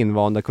än den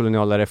invanda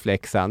koloniala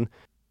reflexen,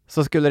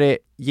 så skulle det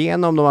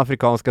genom de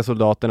afrikanska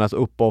soldaternas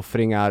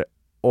uppoffringar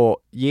och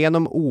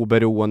genom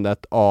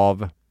oberoendet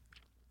av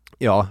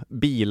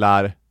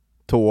bilar,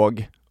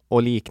 tåg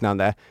och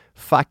liknande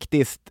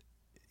faktiskt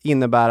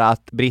innebära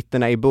att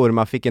britterna i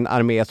Burma fick en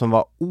armé som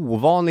var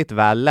ovanligt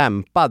väl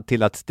lämpad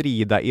till att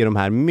strida i de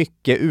här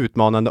mycket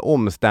utmanande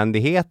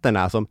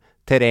omständigheterna som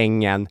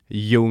terrängen,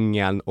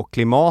 djungeln och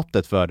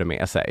klimatet förde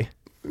med sig.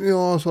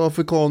 Ja, så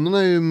afrikanerna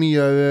är ju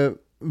mer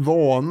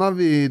vana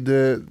vid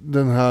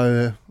den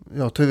här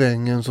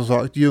terrängen, som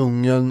sagt,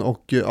 djungeln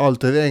och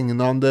allt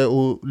regnande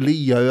och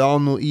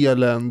leran och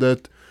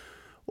eländet.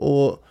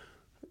 Och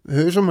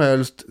hur som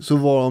helst så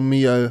var de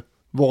mer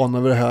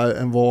vana vid det här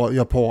än vad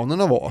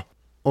japanerna var.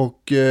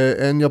 Och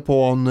en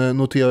japan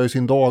noterar i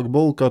sin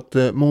dagbok att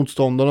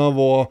motståndarna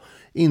var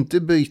inte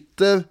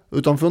britter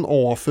utan från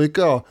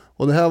Afrika.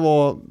 Och det här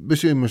var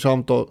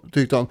bekymmersamt då,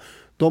 tyckte han.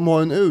 De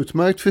har en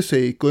utmärkt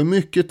fysik och är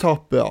mycket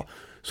tappra.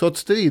 Så att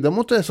strida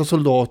mot dessa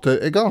soldater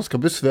är ganska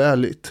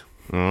besvärligt.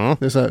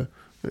 Det är så här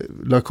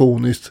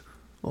lakoniskt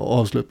och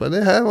avsluta.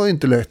 Det här var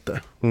inte lätt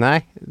det.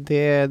 Nej,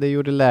 det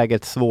gjorde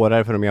läget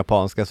svårare för de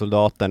japanska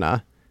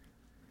soldaterna.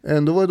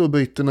 Ändå var då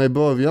britterna i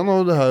början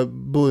av det här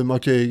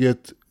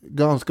Burma-kriget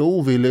ganska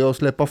ovilliga att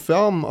släppa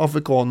fram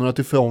afrikanerna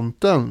till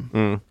fronten.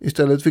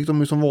 Istället fick de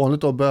ju som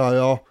vanligt att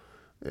bära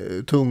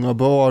tunga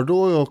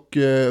bördor och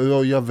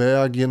röja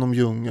väg genom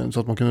djungeln så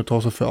att man kunde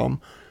ta sig fram.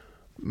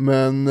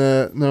 Men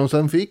när de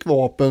sen fick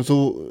vapen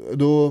så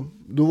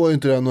då var ju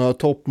inte det några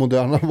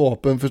toppmoderna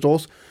vapen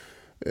förstås.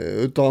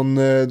 Utan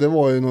det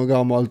var ju något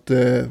gammalt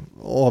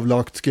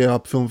avlagt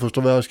skräp från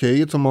första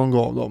världskriget som man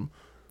gav dem.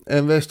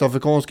 En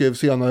västafrikan skrev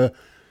senare: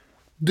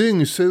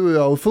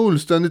 dyngsura och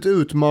fullständigt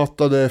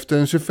utmattade efter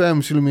en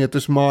 25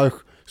 kilometers marsch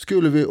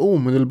skulle vi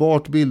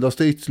omedelbart bilda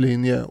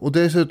stridslinje och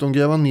dessutom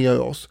gräva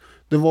ner oss.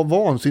 Det var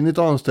vansinnigt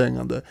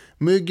ansträngande.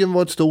 Myggen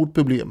var ett stort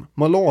problem.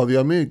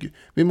 Malaria-mygg.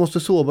 Vi måste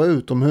sova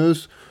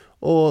utomhus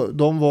och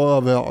de var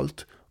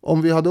överallt.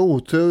 Om vi hade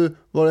otur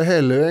var det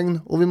hällregn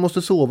och vi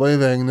måste sova i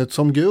regnet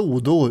som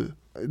grodor.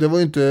 Det var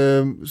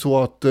inte så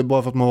att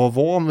bara för att man var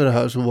van vid det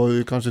här så var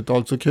det kanske inte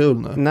alls så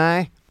kul.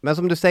 Nej, men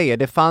som du säger,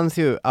 det fanns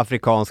ju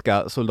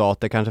afrikanska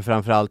soldater, kanske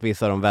framförallt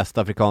vissa av de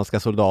västafrikanska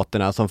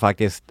soldaterna som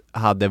faktiskt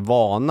hade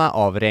vana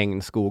av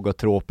regnskog och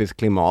tropiskt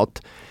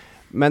klimat.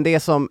 Men det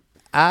som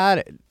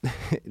är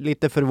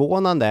lite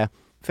förvånande,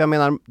 för jag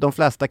menar de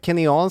flesta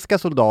kenyanska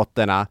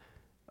soldaterna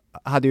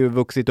hade ju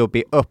vuxit upp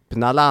i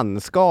öppna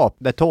landskap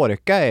där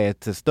torka är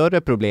ett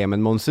större problem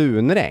än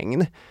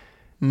monsunregn.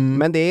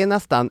 Men det är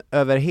nästan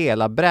över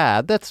hela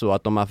brädet så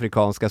att de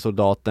afrikanska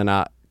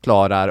soldaterna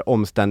klarar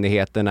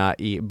omständigheterna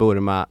i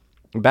Burma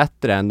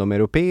bättre än de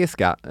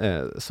europeiska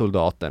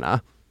soldaterna.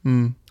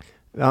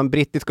 Vi har en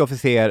brittisk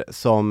officer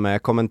som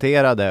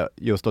kommenterade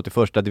just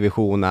 81:a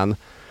divisionen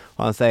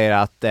och han säger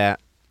att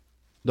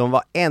de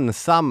var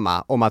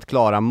ensamma om att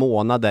klara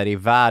månader i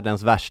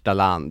världens värsta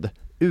land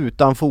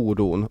utan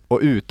fordon och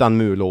utan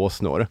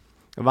mulåsnor.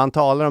 Vad han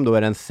talar om då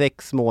är den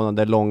 6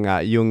 månader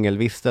långa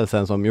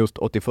djungelvistelsen som just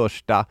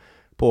 81:a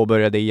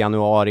påbörjade i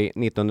januari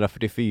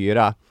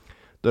 1944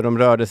 då de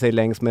rörde sig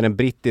längs med den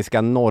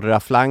brittiska norra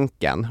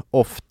flanken.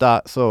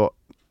 Ofta så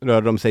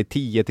rörde de sig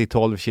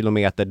 10-12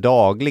 kilometer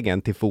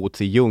dagligen till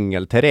fots i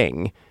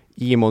djungelterräng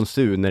i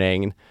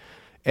monsunregn,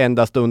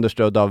 endast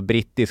understödd av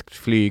brittiskt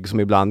flyg som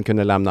ibland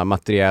kunde lämna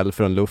materiell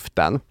från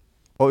luften.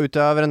 Och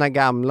utöver den här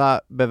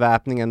gamla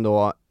beväpningen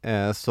då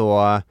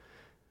så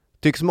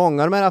tycks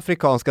många av de här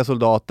afrikanska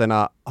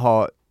soldaterna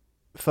ha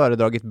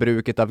föredragit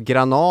bruket av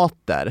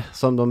granater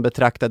som de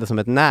betraktade som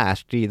ett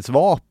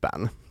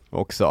närstridsvapen.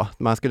 också.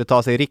 Man skulle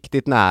ta sig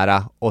riktigt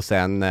nära och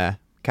sen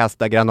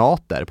kasta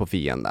granater på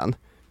fienden.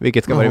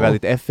 Vilket ska vara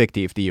väldigt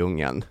effektivt i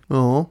djungeln.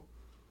 Ja,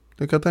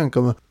 det kan jag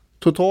tänka mig.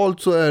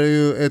 Totalt så är det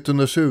ju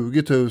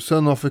 120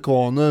 000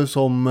 afrikaner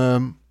som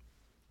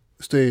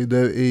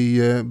strider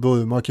i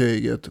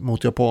Burma-kriget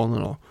mot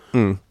japanerna.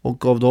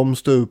 Och av dem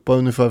stupar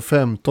ungefär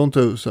 15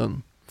 000.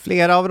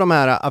 Flera av de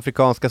här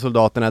afrikanska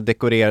soldaterna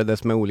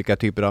dekorerades med olika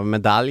typer av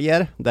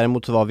medaljer.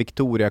 Däremot så var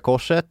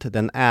Victoriakorset,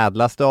 den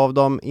ädlaste av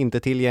dem, inte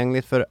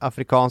tillgängligt för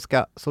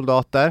afrikanska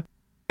soldater.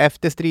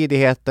 Efter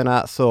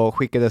stridigheterna så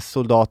skickades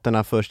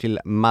soldaterna först till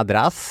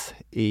Madras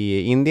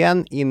i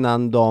Indien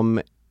innan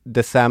de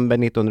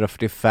december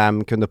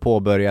 1945 kunde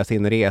påbörja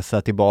sin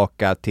resa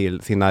tillbaka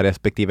till sina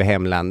respektive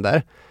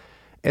hemländer.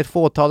 Ett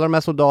fåtal av de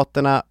här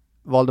soldaterna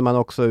valde man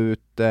också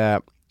ut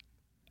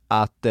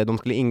att de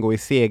skulle ingå i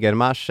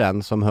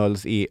segermarschen som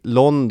hölls i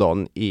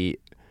London i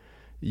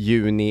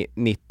juni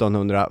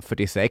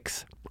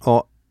 1946.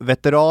 Och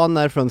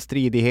veteraner från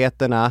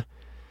stridigheterna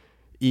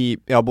i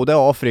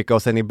både Afrika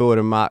och sen i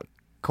Burma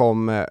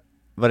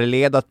var det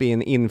led att bli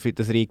en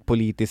inflytelserik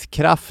politisk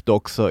kraft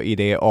också i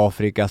det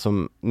Afrika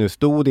som nu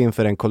stod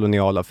inför den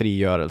koloniala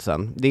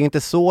frigörelsen. Det är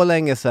inte så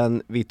länge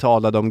sedan vi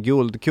talade om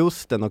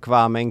Guldkusten och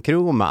Kwame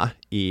Nkrumah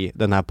i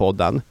den här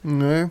podden.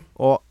 Nej.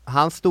 Och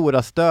hans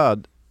stora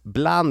stöd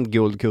bland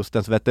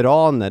Guldkustens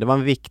veteraner, det var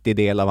en viktig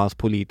del av hans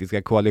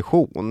politiska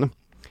koalition.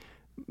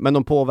 Men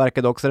de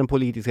påverkade också den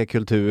politiska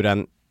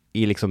kulturen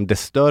i liksom det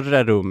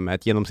större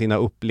rummet genom sina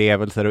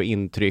upplevelser och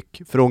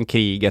intryck från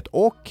kriget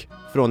och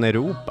från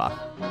Europa.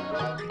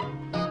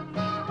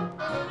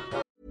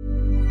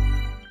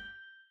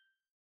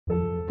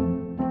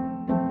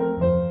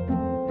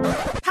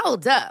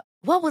 Hold up.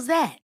 What was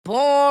that?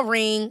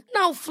 Boring.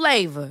 No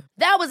flavor.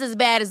 That was as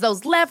bad as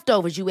those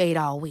leftovers you ate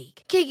all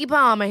week. Keke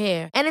Palmer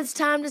here, and it's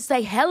time to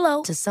say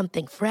hello to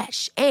something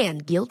fresh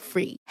and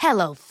guilt-free.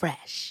 Hello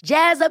Fresh.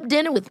 Jazz up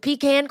dinner with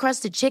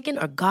pecan-crusted chicken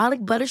or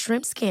garlic butter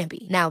shrimp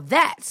scampi. Now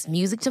that's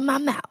music to my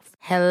mouth.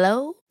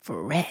 Hello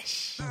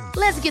Fresh.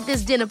 Let's get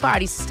this dinner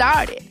party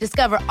started.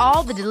 Discover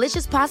all the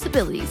delicious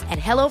possibilities at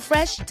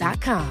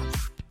hellofresh.com.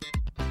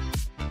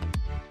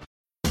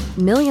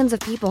 Millions of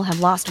people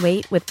have lost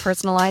weight with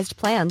personalized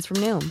plans from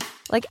Noom.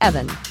 Like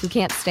Evan, who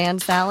can't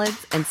stand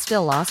salads and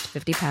still lost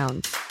 50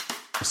 pounds.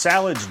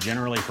 Salads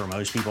generally for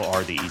most people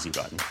are the easy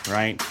button,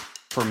 right?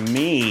 For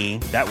me,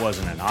 that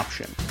wasn't an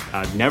option.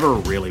 I never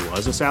really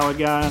was a salad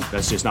guy.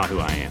 That's just not who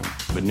I am.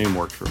 But Noom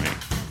worked for me.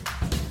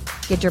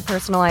 Get your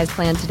personalized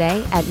plan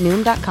today at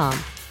Noom.com.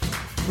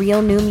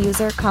 Real Noom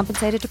user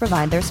compensated to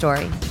provide their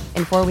story.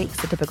 In 4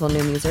 weeks, the typical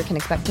Noom user can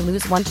expect to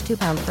lose 1 to 2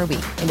 pounds per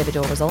week.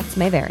 Individual results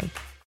may vary.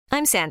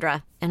 I'm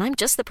Sandra, and I'm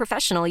just the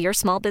professional your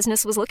small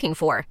business was looking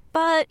for.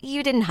 But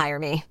you didn't hire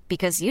me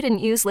because you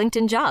didn't use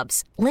LinkedIn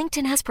Jobs.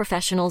 LinkedIn has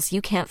professionals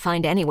you can't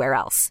find anywhere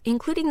else,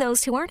 including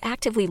those who aren't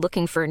actively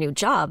looking for a new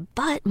job,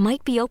 but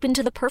might be open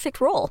to the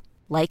perfect role,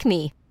 like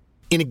me.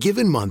 In a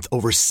given month,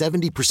 over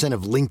 70%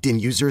 of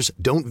LinkedIn users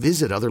don't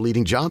visit other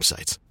leading job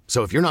sites.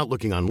 So if you're not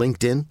looking on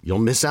LinkedIn, you'll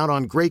miss out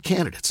on great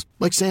candidates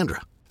like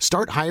Sandra.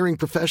 Start hiring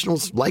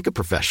professionals like a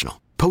professional.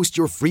 Post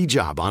your free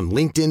job on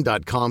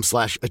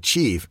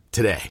linkedin.com/achieve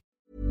today.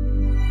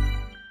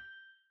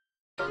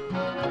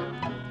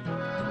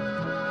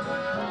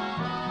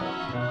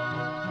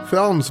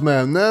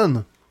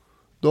 Fransmännen,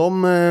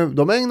 de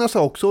ägnar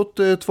sig också åt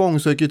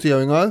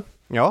tvångsrekryteringar.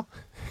 Ja,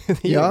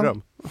 det gjorde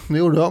de. Det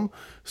gjorde de.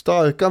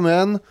 Starka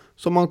män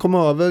som man kom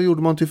över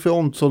gjorde man till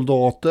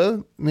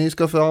frontsoldater. Ni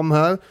ska fram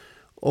här.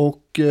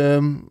 Och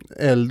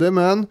äldre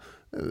män,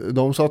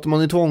 de satte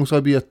man i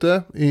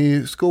tvångsarbete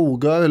i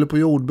skogar eller på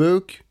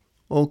jordbruk.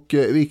 Och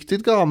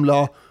riktigt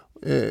gamla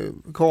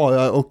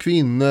karlar och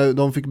kvinnor,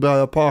 de fick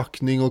bära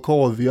packning och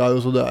korvar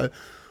och sådär.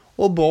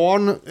 Och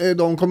barn,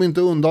 de kom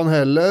inte undan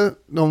heller.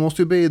 De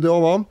måste ju bidra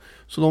av dem.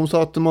 Så de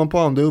satte man på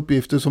andra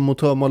uppgifter som att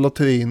tömma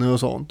latriner och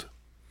sånt.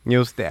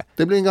 Just det.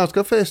 Det blir en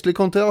ganska festlig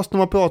kontrast när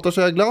man pratar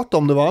så här glatt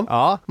om det, va?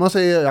 Ja. Man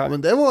säger, ja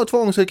men det var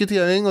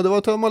tvångsrekrytering och det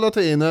var tömma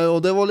latriner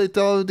och det var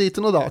lite av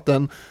diten och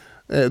daten.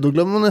 Då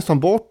glömmer man nästan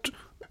bort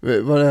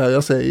vad det är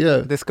jag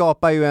säger. Det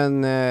skapar ju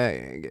en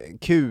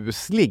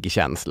kuslig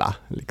känsla,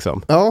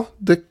 liksom. Ja,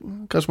 det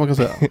kanske man kan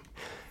säga.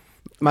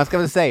 Man ska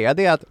väl säga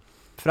det att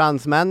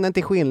fransmännen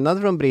till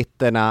skillnad från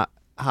britterna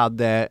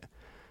hade,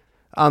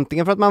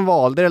 antingen för att man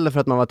valde eller för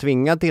att man var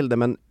tvingad till det,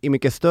 men i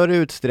mycket större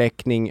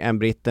utsträckning än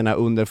britterna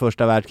under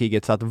första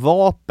världskriget satt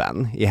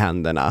vapen i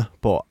händerna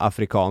på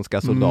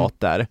afrikanska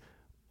soldater.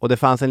 Och det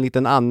fanns en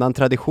liten annan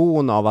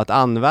tradition av att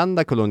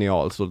använda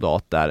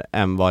kolonialsoldater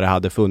än vad det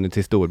hade funnits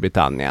i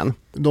Storbritannien.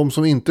 De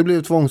som inte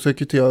blev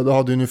tvångsrekryterade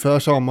hade ungefär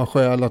samma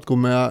skäl att gå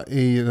med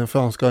i den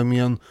franska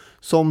armén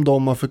som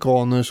de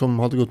afrikaner som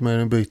hade gått med i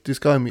den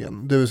brittiska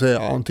armén. Det vill säga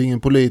antingen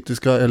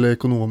politiska eller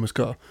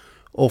ekonomiska.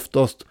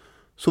 Oftast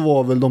så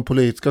var väl de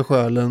politiska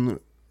skälen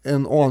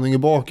en aning i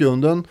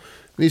bakgrunden.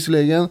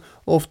 Visserligen,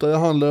 ofta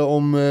handlar det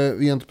om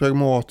rent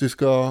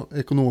pragmatiska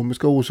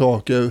ekonomiska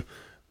orsaker.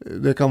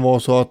 Det kan vara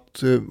så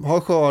att har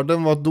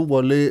skörden varit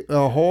dålig,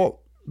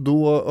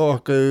 då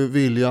ökar ju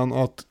viljan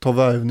att ta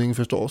värvning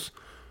förstås.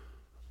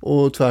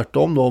 Och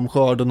tvärtom då, om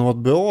skörden har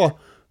varit bra,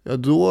 ja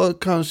då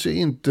kanske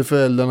inte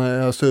föräldrarna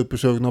är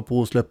supersugna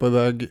på att släppa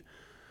iväg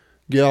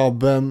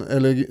grabben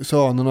eller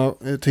sönerna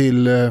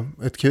till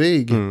ett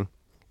krig.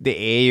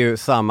 Det är ju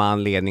samma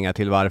anledningar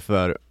till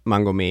varför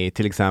man går med i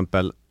till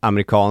exempel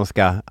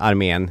amerikanska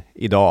armén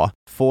idag.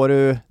 Får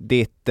du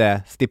ditt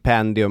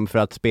stipendium för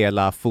att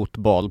spela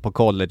fotboll på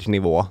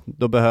college-nivå,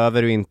 då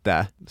behöver du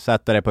inte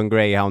sätta dig på en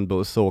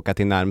Greyhound-buss och åka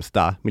till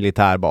närmsta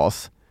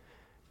militärbas.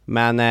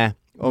 Men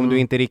om du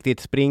inte riktigt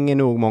springer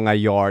nog många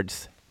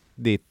yards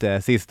ditt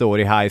sista år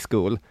i high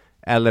school,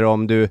 eller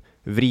om du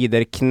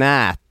vrider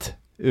knät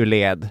ur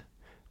led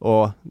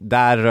och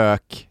där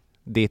rök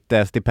ditt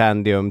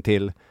stipendium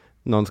till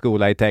någon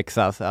skola i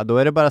Texas, ja, då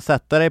är det bara att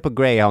sätta dig på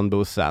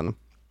Greyhound-bussen.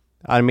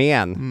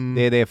 Armén,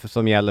 det är det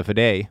som gäller för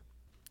dig.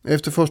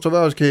 Efter första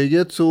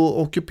världskriget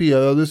så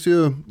ockuperades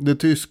ju det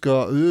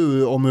tyska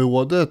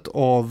urområdet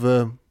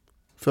av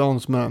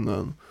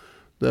fransmännen.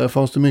 Där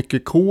fanns det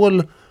mycket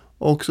kol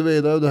och så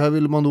vidare. Det här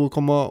ville man då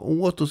komma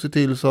åt och se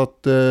till så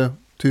att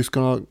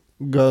tyskarna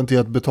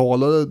garanterat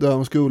betalade det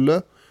de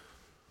skulle.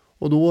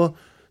 Och då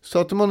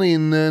satte man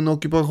in en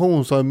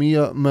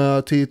ockupationsarmé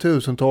med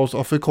 10,000-tals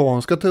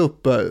afrikanska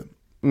trupper.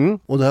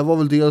 Och det här var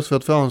väl dels för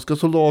att franska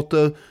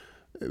soldater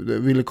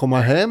ville komma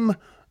hem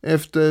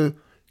efter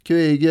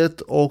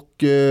kriget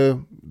och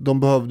de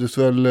behövdes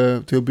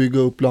väl till att bygga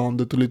upp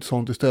landet och lite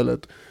sånt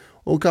istället.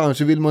 Och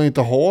kanske vill man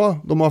inte ha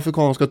de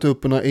afrikanska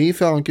trupperna i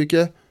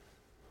Frankrike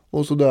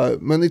och sådär.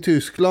 Men i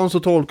Tyskland så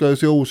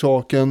tolkades ju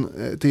orsaken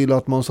till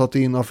att man satte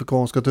in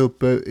afrikanska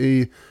trupper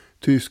i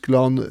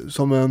Tyskland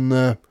som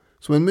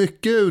en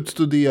mycket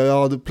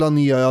utstuderad,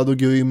 planerad och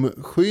grym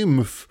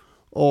skymf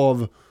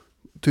av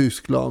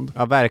Tyskland.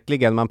 Ja,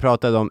 verkligen. Man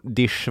pratade om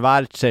die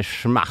schwarze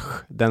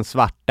Schmach, den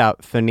svarta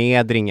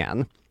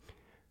förnedringen.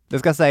 Det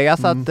ska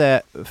sägas att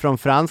från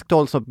franskt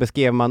håll så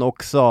beskrev man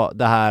också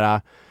det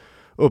här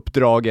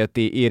uppdraget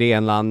i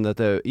Renlandet,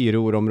 i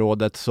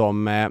Ruhrområdet,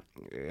 som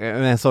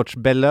en sorts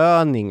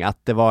belöning,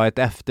 att det var ett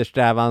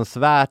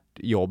eftersträvansvärt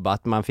jobb,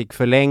 att man fick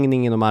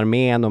förlängning inom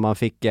armén och man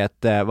fick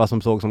ett vad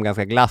som såg som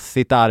ganska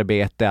glassigt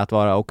arbete, att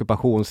vara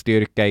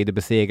ockupationsstyrka i det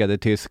besegrade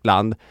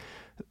Tyskland,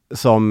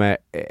 som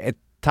ett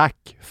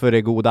tack för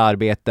det goda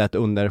arbetet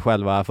under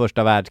själva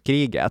första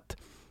världskriget.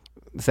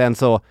 Sen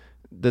så,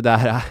 det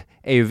där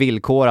är ju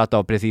villkorat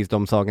av precis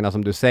de sakerna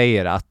som du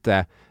säger, att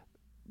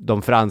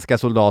de franska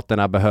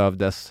soldaterna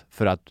behövdes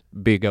för att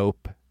bygga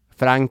upp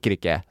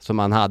Frankrike, så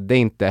man hade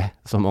inte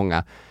så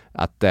många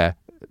att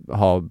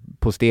ha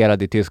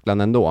posterat i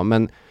Tyskland ändå.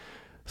 Men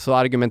så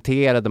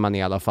argumenterade man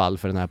i alla fall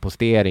för den här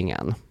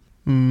posteringen.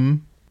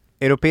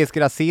 Europeisk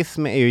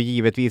rasism är ju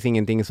givetvis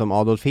ingenting som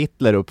Adolf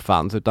Hitler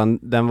uppfanns, utan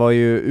den var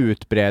ju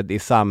utbredd i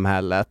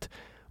samhället.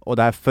 Och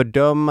det här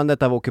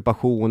fördömandet av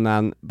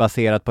ockupationen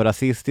baserat på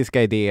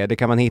rasistiska idéer, det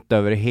kan man hitta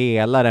över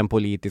hela den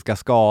politiska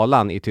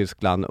skalan i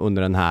Tyskland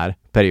under den här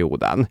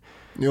perioden.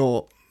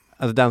 Ja.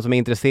 Alltså den som är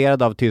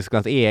intresserad av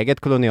Tysklands eget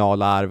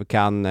koloniala arv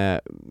kan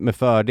med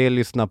fördel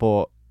lyssna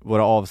på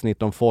våra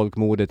avsnitt om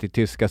folkmordet i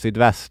tyska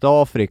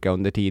Sydvästafrika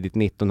under tidigt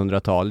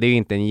 1900-tal. Det är ju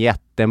inte en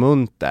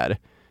jättemunter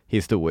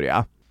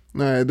historia.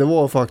 Nej, det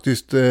var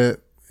faktiskt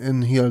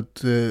en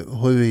helt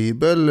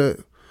horribel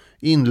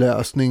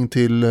inläsning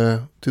till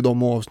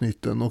de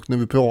avsnitten, och när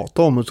vi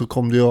pratade om det så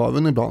kom det ju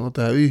över ibland att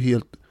det här är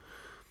ju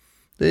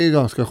det är ju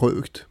ganska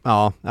sjukt.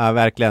 Ja,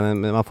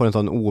 verkligen. Man får en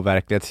sån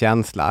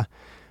overklighetskänsla.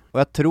 Och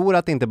jag tror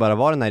att det inte bara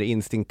var den här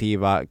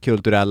instinktiva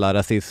kulturella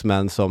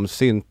rasismen som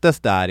syntes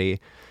där i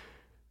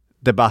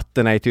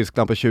debatterna i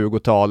Tyskland på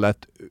 20-talet,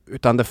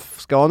 utan det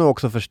ska nog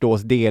också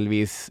förstås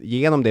delvis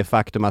genom det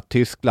faktum att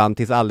Tyskland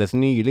tills alldeles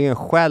nyligen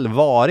själv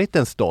varit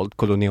en stolt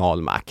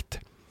kolonialmakt.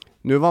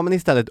 Nu var man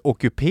istället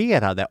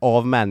ockuperade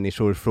av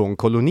människor från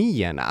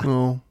kolonierna.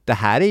 Ja. Det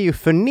här är ju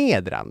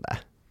förnedrande.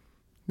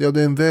 Ja,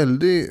 det är en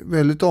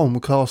väldigt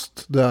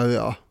omkast där,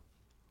 ja.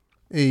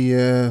 I,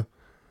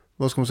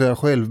 vad ska man säga,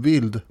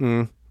 självbild.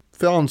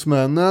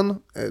 Fransmännen,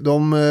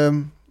 de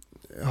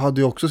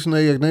hade ju också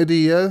sina egna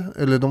idéer.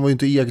 Eller de var ju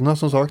inte egna,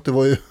 som sagt. Det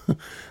var ju,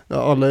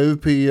 alla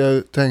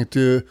europeer tänkte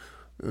ju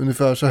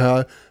ungefär så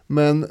här.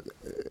 Men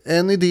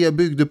en idé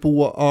byggde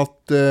på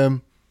att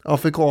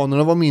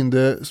afrikanerna var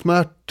mindre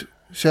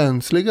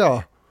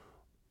smärtkänsliga.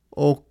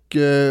 Och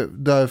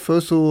därför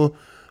så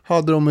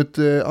hade de ett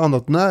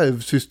annat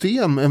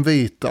nervsystem än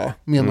vita,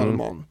 menade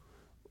man.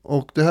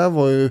 Och det här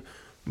var ju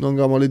någon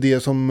gammal idé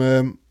som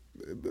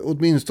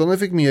åtminstone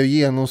fick mer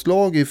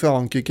genomslag i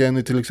Frankrike än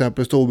i till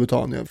exempel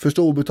Storbritannien. För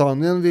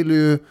Storbritannien ville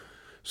ju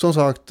som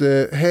sagt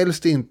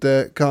helst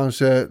inte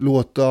kanske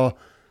låta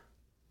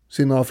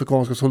sina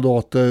afrikanska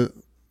soldater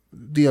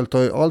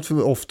delta allt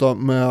för ofta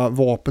med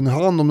vapen i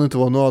hand om det inte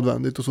var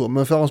nödvändigt och så.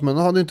 Men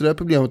fransmännen hade inte det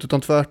problemet,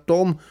 utan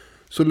tvärtom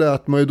så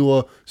lät man ju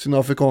då sina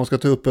afrikanska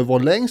trupper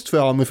vara längst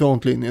fram i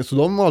frontlinjen, så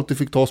de alltid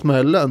fick ta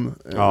smällen,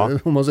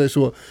 om man säger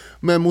så.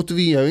 Men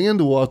motiveringen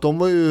då att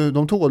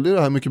de tålde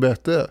det här mycket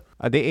bättre.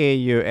 Ja, det är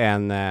ju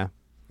en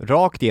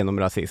rakt igenom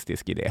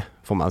rasistisk idé,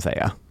 får man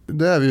säga.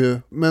 Det är ju,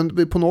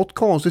 men på något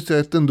konstigt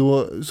sätt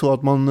ändå så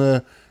att man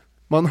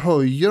man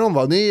höjer dem,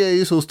 va? Ni är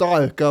ju så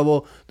starka,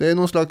 och det är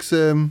någon slags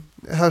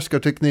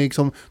härskarteknik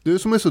som du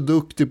som är så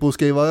duktig på att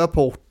skriva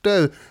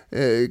rapporter,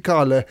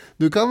 Kalle,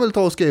 du kan väl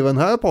ta och skriva den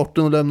här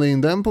rapporten och lämna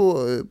in den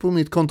på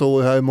mitt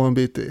kontor här i morgon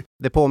bitti.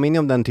 Det påminner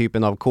om den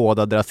typen av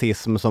kodad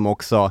rasism som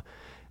också,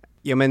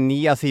 ja men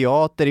ni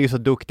asiater är ju så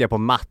duktiga på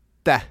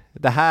matte.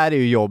 Det här är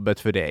ju jobbet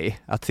för dig,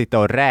 att sitta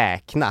och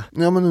räkna.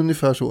 Ja, men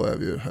ungefär så är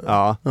vi ju här.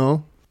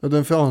 Ja.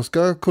 Den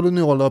franska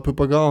koloniala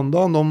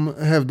propagandan, de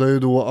hävdar ju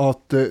då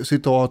att,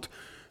 citat,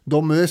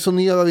 de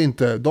resonerar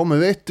inte, de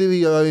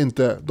retirerar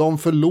inte, de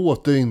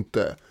förlåter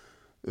inte.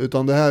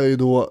 Utan det här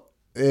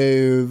är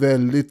ju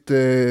väldigt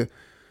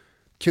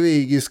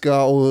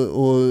krigiska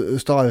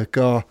och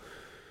starka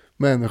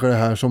människor det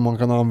här som man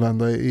kan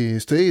använda i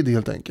strid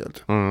helt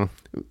enkelt. Mm.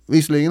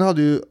 Visserligen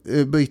hade ju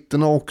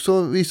britterna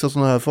också vissa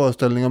sådana här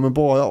föreställningar, men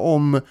bara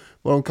om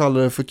vad de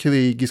kallar det för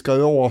krigiska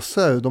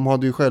raser. De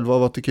hade ju själva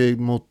varit i krig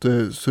mot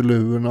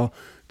zulurerna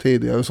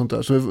tidigare och sånt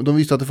där. Så de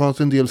visste att det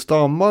fanns en del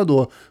stammar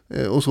då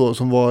och så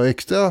som var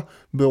extra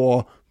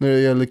bra när det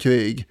gäller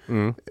krig.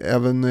 Mm.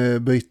 Även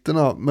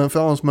britterna. Men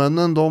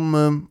fransmännen,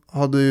 de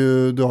hade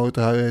ju dragit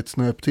det här ett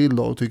snäpp till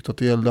då och tyckte att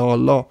det gällde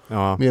alla,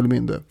 mer eller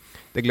mindre.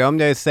 Det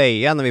glömde jag ju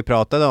säga när vi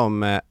pratade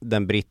om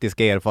den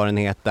brittiska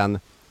erfarenheten.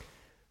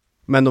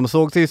 Men de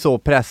såg sig så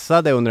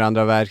pressade under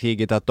andra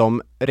världskriget att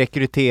de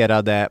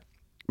rekryterade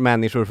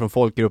människor från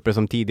folkgrupper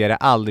som tidigare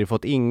aldrig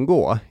fått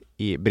ingå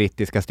i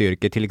brittiska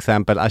styrkor. Till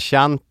exempel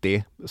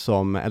Ashanti,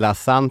 eller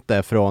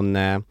Asante från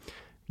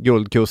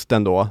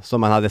Guldkusten då,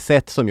 som man hade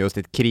sett som just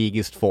ett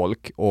krigiskt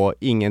folk och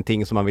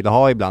ingenting som man ville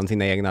ha ibland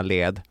sina egna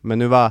led. Men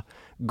nu var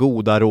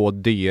goda råd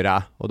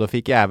dyra, och då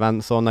fick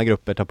även sådana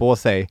grupper ta på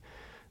sig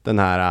den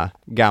här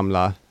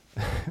gamla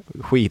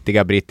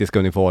skitiga brittiska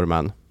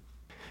uniformen.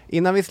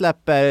 Innan vi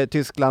släpper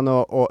Tyskland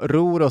och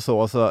Ruhr och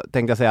så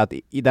tänkte jag säga att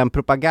i den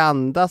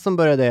propaganda som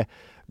började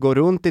gå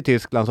runt i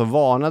Tyskland så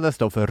varnades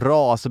då för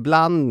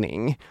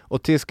rasblandning,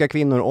 och tyska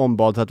kvinnor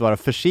ombads att vara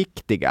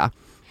försiktiga.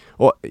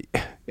 Och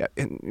jag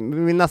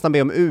vill nästan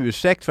be om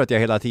ursäkt för att jag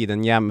hela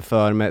tiden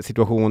jämför med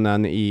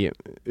situationen i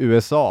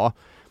USA.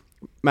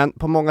 Men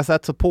på många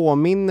sätt så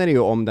påminner det ju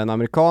om den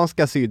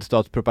amerikanska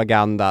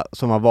sydstatspropaganda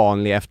som var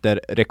vanlig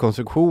efter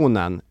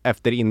rekonstruktionen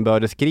efter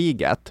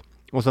inbördeskriget,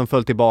 och som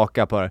föll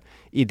tillbaka på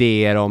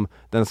idéer om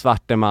den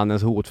svarte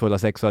mannens hotfulla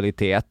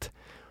sexualitet.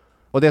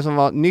 Och det som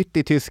var nytt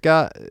i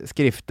tyska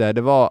skrifter,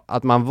 det var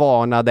att man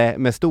varnade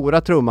med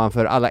stora trumman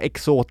för alla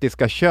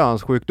exotiska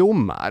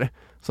könssjukdomar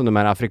som de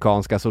här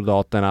afrikanska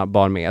soldaterna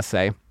bar med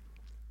sig.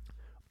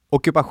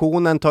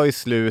 Ockupationen tar ju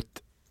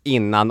slut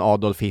innan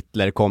Adolf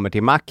Hitler kommer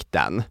till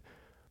makten,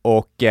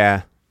 och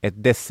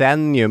ett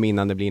decennium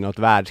innan det blir något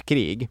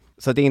världskrig.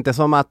 Så det är inte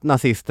som att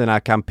nazisterna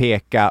kan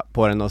peka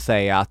på den och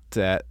säga att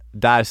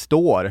där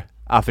står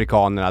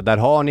afrikanerna, där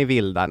har ni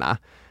vildarna.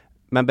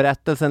 Men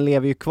berättelsen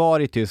lever ju kvar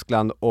i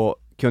Tyskland och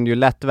kunde ju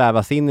lätt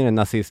vävas in i den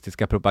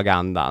nazistiska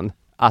propagandan.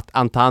 Att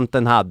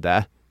Ententen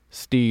hade,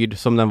 styrd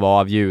som den var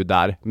av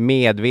judar,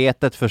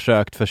 medvetet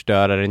försökt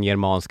förstöra den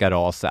germanska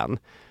rasen.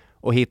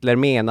 Och Hitler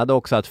menade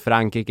också att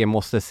Frankrike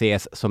måste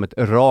ses som ett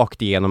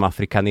rakt igenom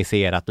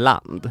afrikaniserat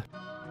land.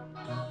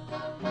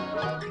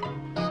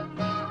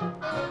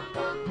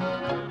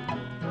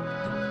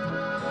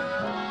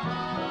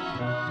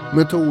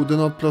 Metoden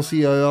att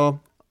placera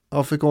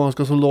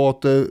afrikanska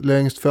soldater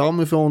längst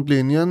fram i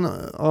frontlinjen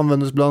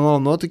användes bland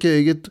annat i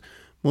kriget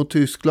mot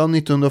Tyskland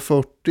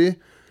 1940,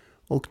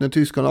 och när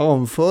tyskarna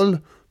anföll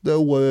det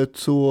året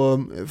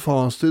så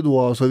fanns det då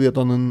alltså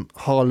redan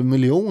 500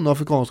 000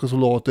 afrikanska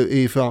soldater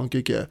i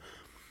Frankrike.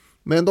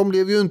 Men de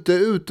blev ju inte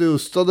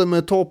utrustade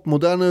med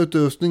toppmodern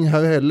utrustning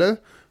här heller,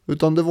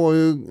 utan det var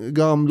ju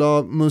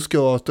gamla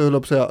musköter, höll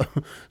jag på att säga,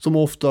 som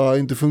ofta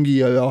inte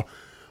fungerar.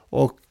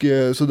 Och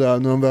sådär,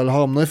 när de väl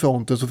hamnade i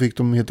fronten så fick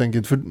de helt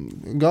enkelt för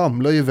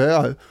gamla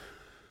gevär.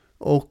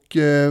 Och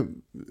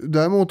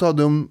däremot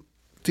hade de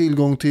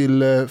tillgång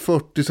till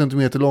 40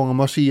 cm långa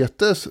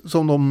machetes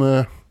som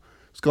de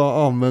ska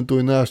ha använt då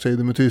i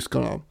närstrider med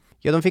tyskarna.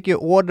 Ja, de fick ju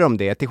order om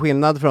det, till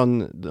skillnad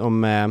från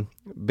de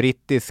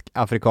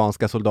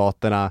brittisk-afrikanska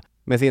soldaterna.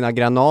 Med sina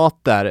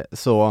granater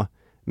så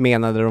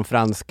menade de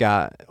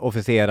franska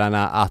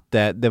officerarna att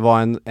det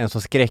var en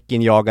så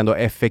skräckinjagande och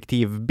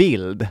effektiv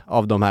bild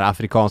av de här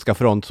afrikanska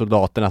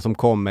frontsoldaterna som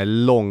kom med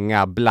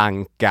långa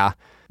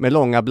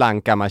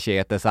blanka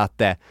machetes,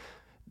 att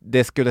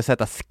det skulle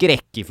sätta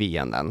skräck i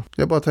fienden.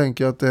 Jag bara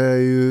tänker att det är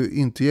ju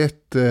inte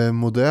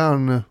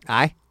jättemodern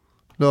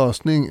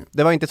lösning.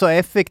 Det var inte så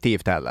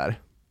effektivt heller.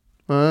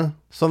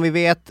 Som vi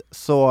vet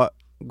så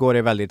går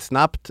det väldigt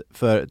snabbt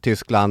för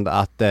Tyskland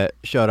att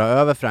köra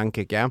över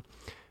Frankrike.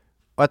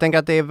 Och jag tänker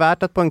att det är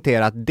värt att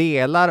poängtera att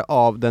delar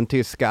av den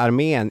tyska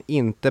armén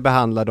inte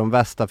behandlar de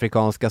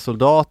västafrikanska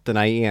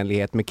soldaterna i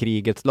enlighet med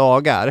krigets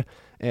lagar.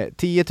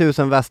 10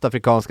 000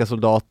 västafrikanska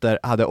soldater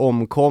hade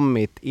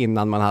omkommit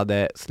innan man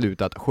hade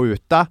slutat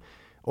skjuta,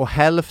 och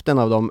hälften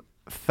av de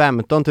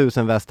 15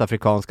 000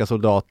 västafrikanska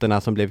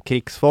soldaterna som blev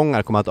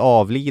krigsfångar kom att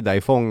avlida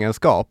i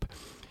fångenskap.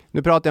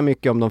 Nu pratar jag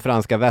mycket om de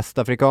franska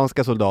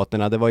västafrikanska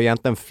soldaterna. Det var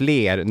egentligen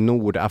fler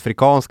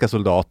nordafrikanska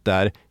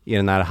soldater i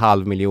den här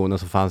 500 000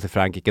 som fanns i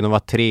Frankrike. De var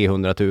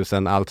 300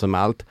 000 allt som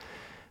allt.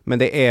 Men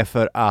det är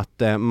för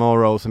att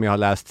Monroe, som jag har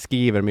läst,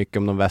 skriver mycket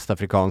om de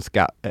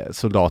västafrikanska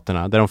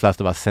soldaterna, där de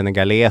flesta var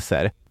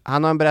senegaleser.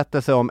 Han har en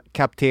berättelse om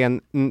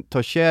kapten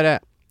Ntochere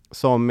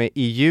som i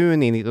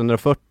juni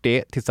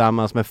 1940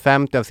 tillsammans med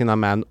 50 av sina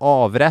män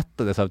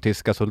avrättades av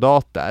tyska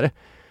soldater.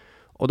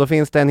 Och då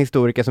finns det en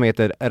historiker som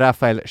heter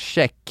Raphael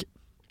Scheck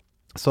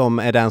som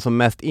är den som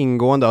mest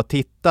ingående har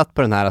tittat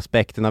på den här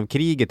aspekten av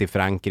kriget i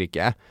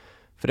Frankrike.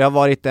 För det har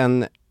varit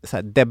en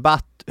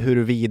debatt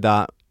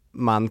huruvida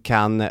man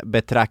kan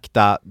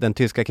betrakta den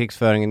tyska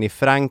krigsföringen i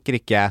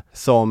Frankrike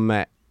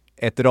som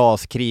ett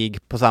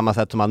raskrig på samma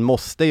sätt som man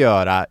måste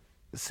göra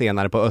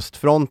senare på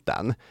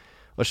östfronten.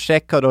 Och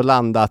Scheck har då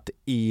landat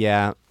i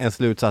en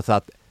slutsats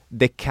att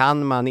det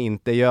kan man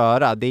inte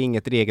göra. Det är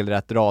inget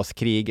regelrätt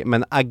raskrig,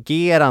 men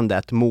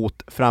agerandet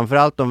mot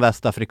framförallt de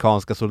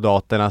västafrikanska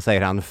soldaterna,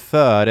 säger han,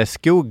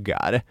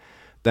 föreskuggar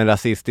den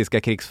rasistiska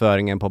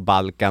krigsföringen på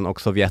Balkan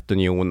och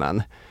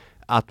Sovjetunionen.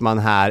 Att man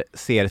här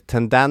ser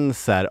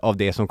tendenser av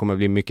det som kommer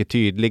bli mycket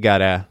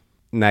tydligare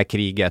när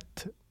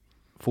kriget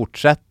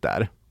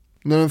fortsätter.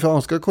 När den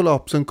franska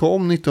kollapsen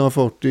kom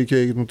 1940 i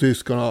kriget mot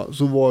tyskarna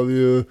så var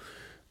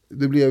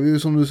det blev ju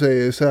som du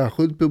säger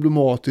särskilt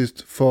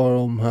problematiskt för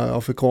de här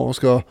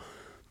afrikanska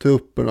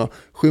trupperna.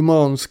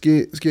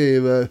 Szymanski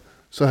skriver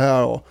så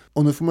här då,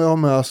 och nu får man ha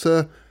med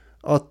sig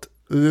att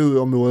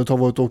Ruhrområdet har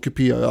varit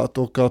ockuperat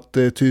och att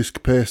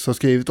tysk press har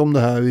skrivit om det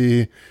här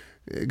i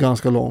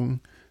ganska lång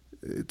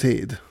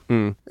tid.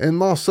 En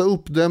massa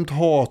uppdämt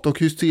hat och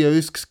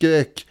hysterisk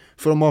skräck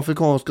för de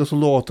afrikanska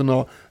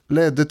soldaterna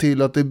ledde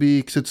till att det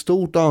begicks ett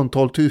stort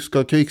antal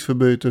tyska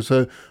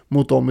krigsförbrytelser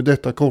mot dem i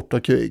detta korta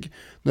krig.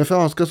 När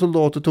franska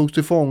soldater togs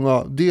till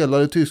fånga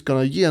delade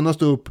tyskarna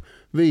genast upp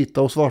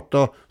vita och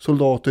svarta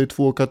soldater i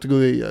 2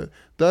 kategorier.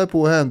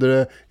 Därpå hände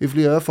det i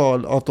flera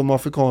fall att de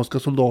afrikanska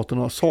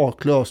soldaterna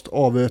saklöst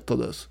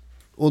avrättades.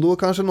 Och då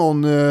kanske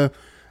någon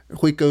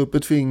skickar upp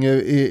ett finger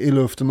i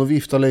luften och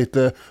viftar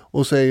lite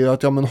och säger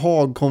att ja men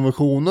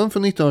Haagkonventionen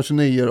från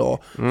 1929 då,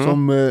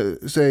 som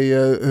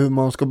säger hur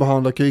man ska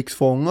behandla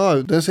krigsfångar,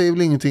 den säger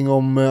väl ingenting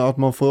om att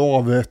man får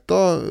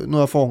avrätta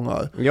några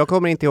fångar. Jag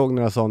kommer inte ihåg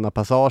några sådana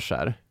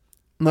passager.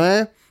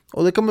 Nej,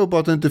 och det kan bero på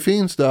att det inte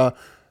finns där.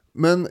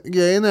 Men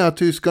grejen är att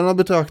tyskarna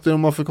betraktar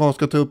de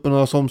afrikanska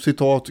trupperna som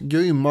citat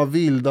grymma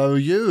vildar och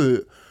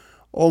djur.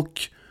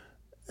 Och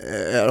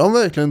är de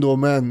verkligen då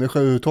människor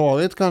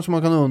överhuvudtaget, kanske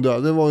man kan undra.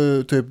 Det var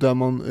ju typ där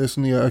man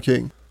resonerar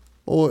kring.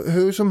 Och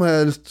hur som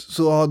helst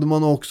så hade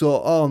man också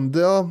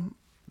andra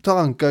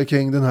tankar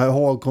kring den här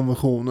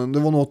Haagkonventionen. Det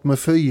var något med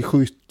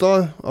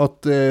friskyttar,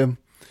 att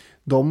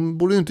de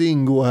borde inte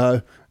ingå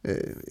här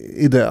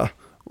i det.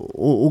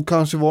 Och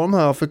kanske var de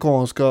här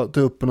afrikanska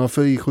trupperna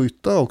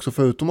friskyttar också,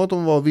 förutom att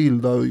de var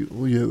vilda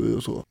och djur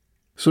och så.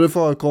 Så det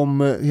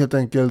förekom helt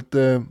enkelt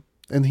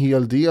en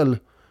hel del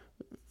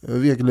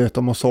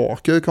regelrätta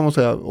massaker kan man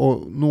säga.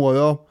 Och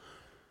några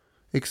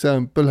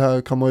exempel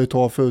här kan man ju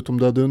ta förutom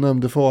det du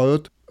nämnde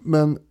förut.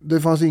 Men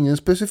det fanns ingen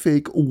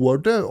specifik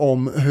order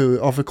om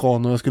hur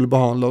afrikanerna skulle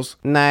behandlas.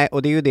 Nej,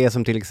 och det är ju det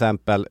som till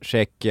exempel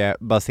Scheck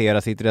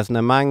baserar sitt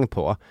resonemang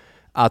på.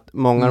 Att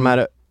många av de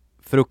här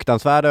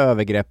fruktansvärda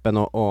övergreppen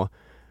och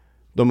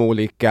de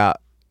olika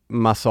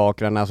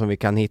massakrarna som vi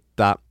kan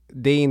hitta,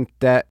 det är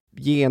inte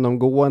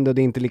genomgående,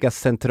 det är inte lika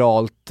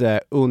centralt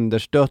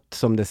understött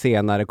som det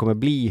senare kommer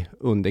bli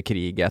under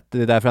kriget.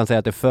 Det är därför han säger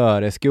att det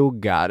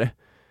föreskuggar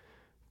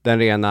den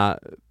rena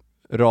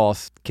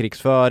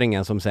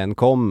raskrigsföringen som sen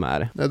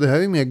kommer. Ja, det här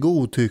är mer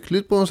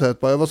godtyckligt på något sätt.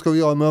 Vad ska vi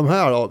göra med de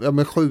här då? Ja,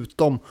 men skjut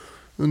dem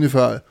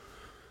ungefär.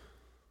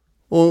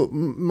 Och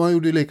man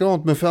gjorde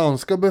likadant med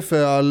franska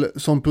befäl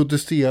som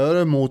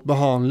protesterade mot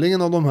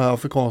behandlingen av de här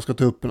afrikanska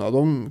trupperna.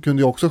 De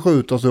kunde ju också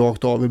skjutas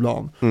rakt av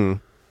ibland.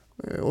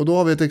 Och då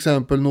har vi ett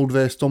exempel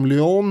nordväst om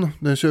Lyon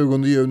den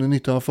 20 juni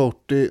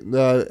 1940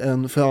 där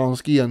en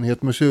fransk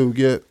enhet med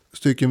 20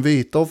 stycken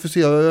vita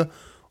officerare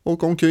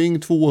och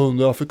omkring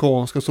 200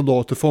 afrikanska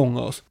soldater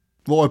fångas.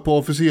 Varpå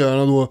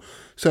officerarna då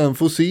sen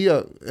får se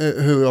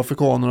hur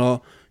afrikanerna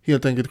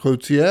helt enkelt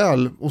skjuts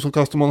ihjäl, och så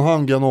kastar man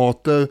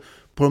handgranater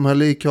på de här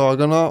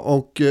likhögarna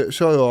och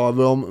kör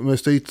över dem med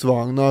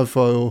stridsvagnar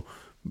för att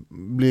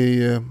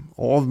bli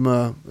av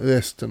med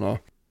resterna.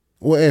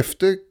 Och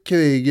efter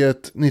kriget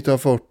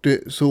 1940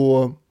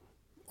 så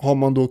har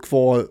man då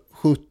kvar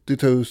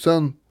 70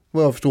 000,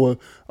 vad jag förstår,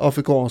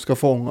 afrikanska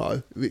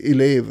fångar i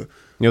liv.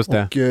 Just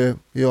det. Och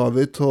i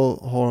övrigt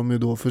har de ju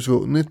då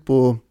försvunnit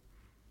på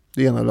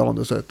det ena eller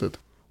andra sättet.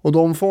 Och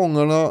de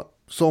fångarna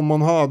som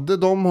man hade,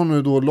 de har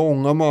nu då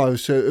långa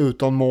marscher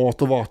utan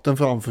mat och vatten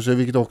framför sig,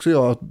 vilket också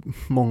gör att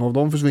många av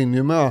dem försvinner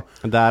ju med.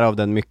 Därav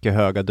den mycket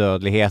höga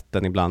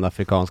dödligheten ibland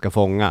afrikanska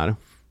fångar.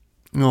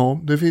 Ja,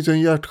 det finns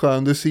en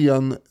hjärtskärande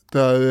scen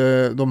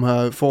där de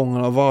här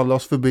fångarna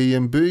vallas förbi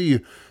en by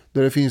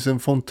där det finns en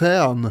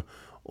fontän,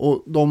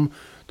 Och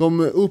de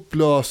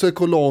upplöser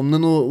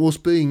kolonnen och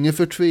springer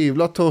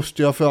förtvivlat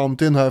törstiga fram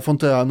till den här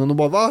fontänen och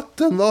bara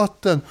vatten.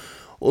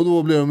 Och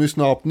då blir de ju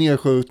snabbt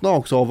nedskjutna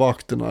också av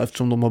vakterna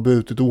eftersom de har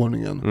brutit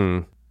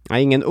ordningen. Ja,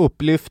 ingen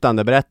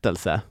upplyftande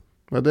berättelse.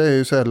 Ja, det är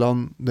ju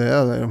sällan det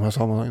är i de här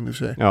sammanhangen i och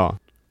för sig. Ja.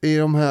 I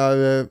de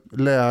här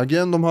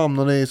lägen de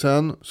hamnade i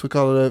sen, så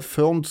kallade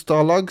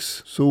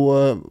frontstallags,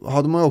 så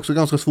hade man också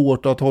ganska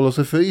svårt att hålla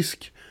sig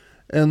frisk.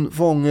 En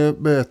fånge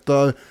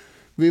berättar: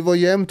 vi var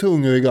jämt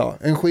hungriga.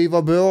 En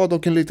skiva bröd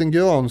och en liten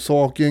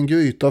grönsak i en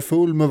gryta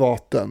full med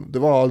vatten. Det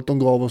var allt de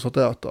gav oss att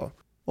äta.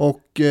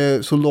 Och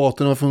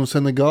soldaterna från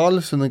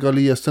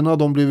senegaleserna,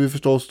 de blev ju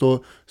förstås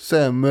då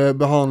sämre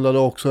behandlade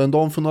också än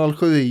de från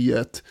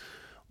Algeriet.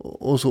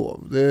 Och så.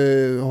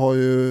 Det har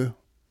ju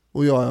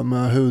att göra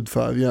med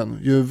hudfärgen.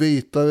 Ju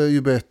vitare,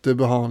 ju bättre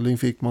behandling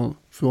fick man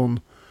från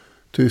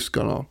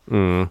tyskarna.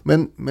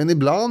 Men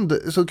ibland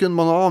så kunde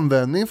man ha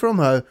användning för de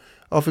här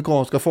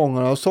afrikanska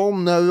fångarna,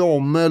 som när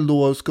Rommel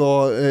då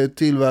ska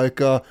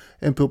tillverka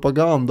en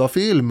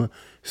propagandafilm,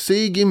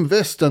 Sieg im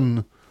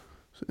Westen,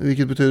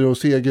 vilket betyder då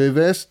seger i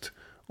väst,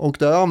 och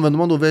där använder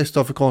man då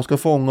västafrikanska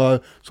fångar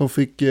som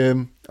fick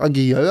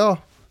agera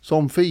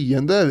som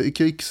fiender i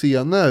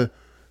krigsscener,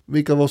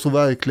 vilka var så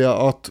verkliga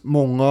att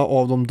många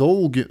av dem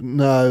dog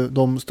när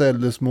de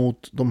ställdes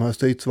mot de här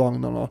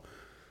stridsvagnarna.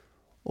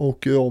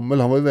 Och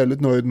Rommel, han var ju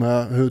väldigt nöjd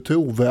med hur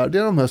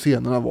trovärdiga de här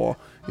scenerna var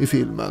i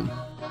filmen.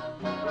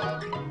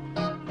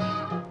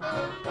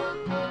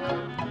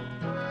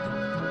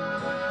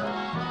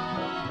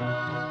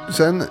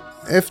 Sen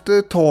efter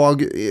ett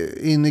tag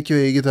in i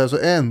kriget här så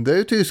ändrar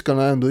ju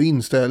tyskarna ändå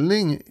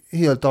inställning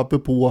helt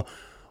apropå,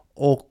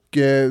 och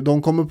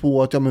de kommer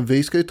på att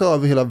vi ska ju ta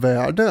över hela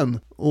världen,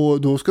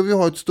 och då ska vi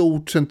ha ett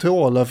stort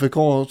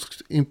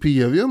centralafrikanskt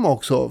imperium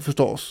också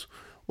förstås,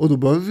 och då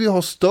behöver vi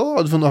ha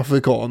stöd från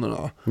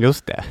afrikanerna.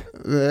 Just det.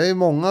 Det är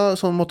många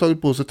som har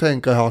tagit på sig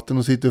tänkarhatten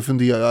och sitter och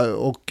funderar,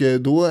 och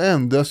då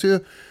ändras ju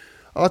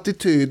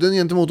attityden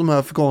gentemot de här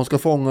afrikanska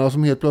fångarna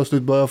som helt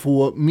plötsligt börjar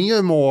få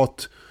mer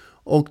mat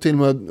och till och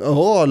med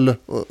öl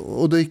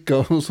och dricka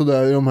och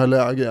sådär i de här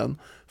lägren,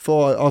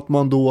 för att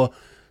man då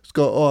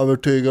ska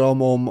övertyga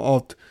dem om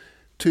att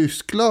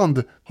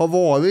Tyskland har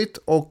varit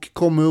och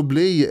kommer att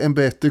bli en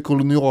bättre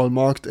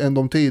kolonialmakt än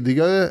de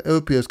tidigare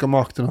europeiska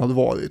makterna hade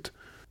varit.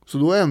 Så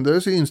då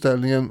ändrades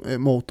inställningen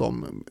mot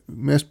dem,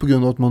 mest på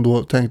grund av att man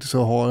då tänkte sig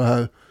ha det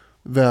här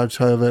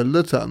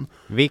världsherraväldet sen.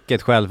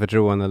 Vilket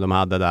självförtroende de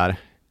hade där.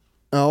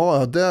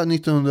 Ja, där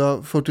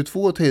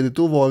 1942 tidigt,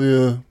 då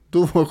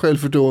var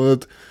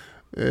självförtroendet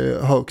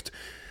högt.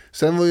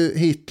 Sen var ju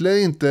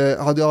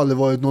Hitler hade aldrig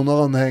varit någon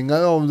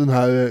anhängare av den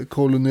här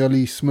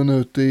kolonialismen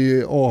ute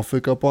i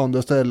Afrika på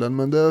andra ställen,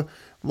 men det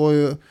var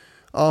ju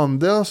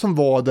andra som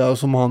var där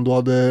som han då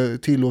hade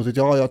tillåtit.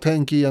 Ja, jag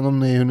tänker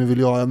igenom hur ni vill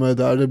göra med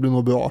det där, det blir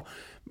nog bra.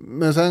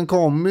 Men sen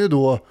kom ju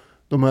då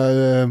de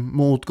här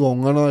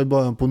motgångarna i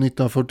början på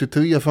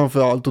 1943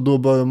 framförallt, och då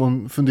börjar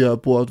man fundera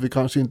på att vi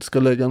kanske inte ska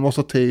lägga en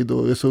massa tid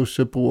och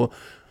resurser på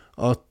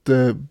att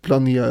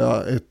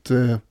planera ett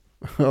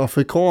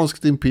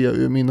afrikanskt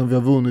imperium innan vi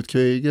har vunnit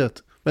kriget.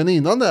 Men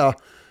innan det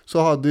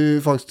så hade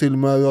ju faktiskt till och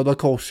med Röda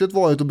Korset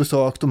varit och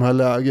besökt de här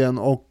lägren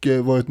och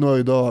varit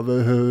nöjda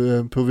över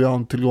hur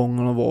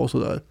provianttillgångarna var och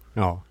sådär.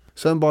 Ja.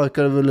 Sen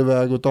barkade det väl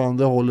iväg åt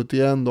andra hållet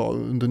igen då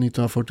under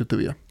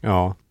 1943.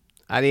 Ja.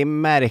 Det är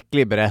en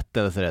märklig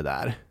berättelse det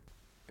där.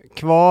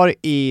 Kvar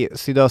i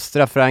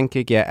sydöstra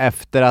Frankrike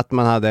efter att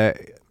man hade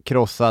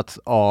krossats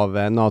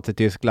av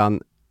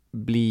Nazityskland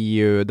blir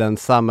ju den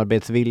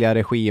samarbetsvilliga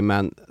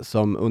regimen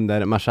som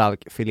under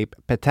marskalk Philippe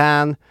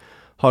Pétain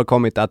har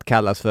kommit att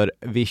kallas för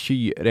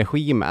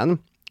Vichy-regimen.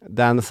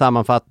 Den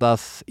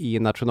sammanfattas i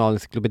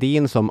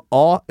Nationalencyklopedin som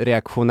A.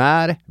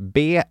 Reaktionär,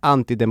 B.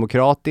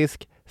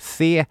 Antidemokratisk,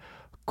 C.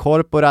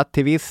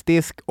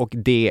 Korporativistisk och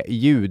D.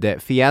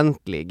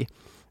 Judefientlig.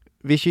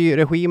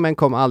 Vichy-regimen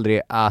kom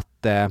aldrig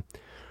att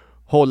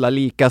hålla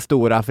lika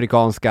stora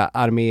afrikanska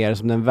arméer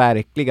som den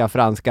verkliga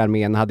franska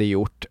armén hade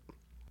gjort.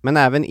 Men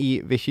även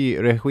i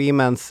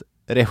Vichy-regimens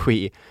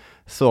regi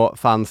så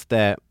fanns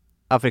det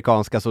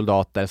afrikanska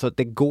soldater. Så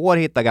det går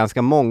att hitta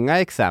ganska många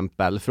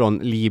exempel från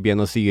Libyen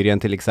och Syrien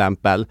till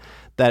exempel,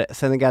 där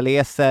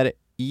senegaleser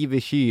i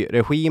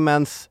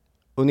Vichy-regimens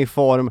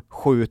uniform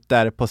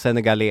skjuter på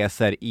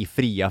senegaleser i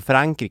fria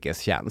Frankrikes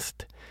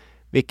tjänst.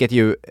 Vilket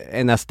ju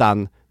är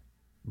nästan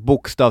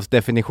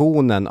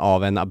bokstavsdefinitionen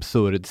av en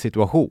absurd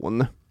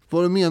situation.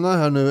 Vad du menar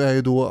här nu är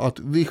ju då att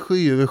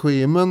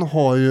Vichy-regimen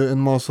har ju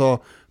en massa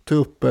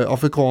trupper,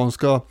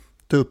 afrikanska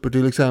trupper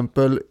till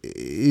exempel,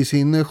 i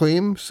sin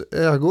regims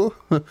ägo,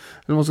 eller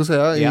vad man ska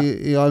säga,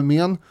 i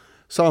armén.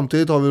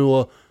 Samtidigt har vi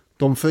då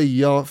de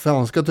fria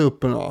franska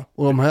trupperna,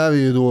 och de här är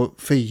ju då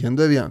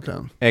fiender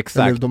egentligen.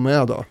 Exakt. Eller de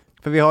är då.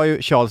 För vi har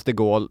ju Charles de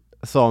Gaulle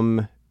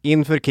som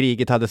inför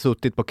kriget hade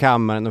suttit på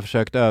kammaren och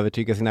försökt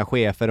övertyga sina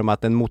chefer om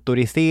att en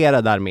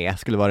motoriserad armé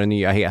skulle vara det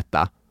nya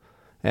heta.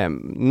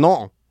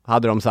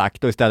 Hade de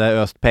sagt, och istället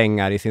öst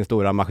pengar i sin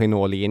stora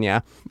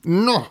Maginot-linje.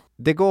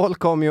 De Gaulle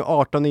kom ju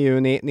 18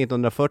 juni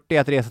 1940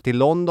 att resa till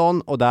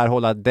London och där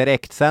hålla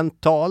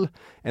direktsänt tal,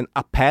 en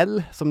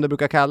appell som det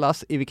brukar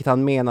kallas, i vilket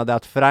han menade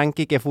att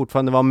Frankrike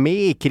fortfarande var med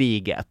i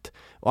kriget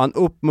och han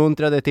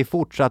uppmuntrade till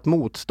fortsatt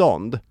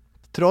motstånd.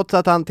 Trots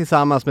att han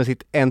tillsammans med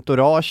sitt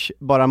entourage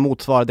bara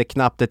motsvarade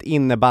knappt ett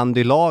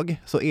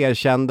innebandylag så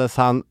erkändes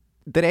han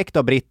direkt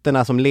av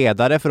britterna som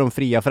ledare för de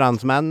fria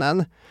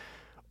fransmännen.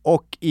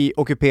 Och i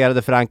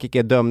ockuperade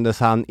Frankrike dömdes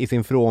han i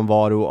sin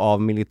frånvaro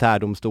av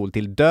militärdomstol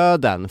till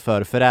döden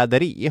för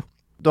förräderi.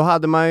 Då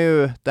hade man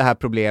ju det här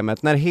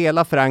problemet. När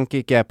hela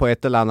Frankrike på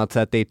ett eller annat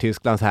sätt är i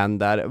Tysklands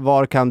händer,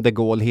 var kan de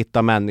Gaulle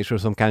hitta människor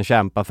som kan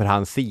kämpa för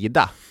hans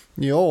sida?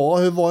 Ja,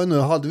 hur var det nu?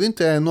 Hade vi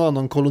inte en och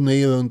annan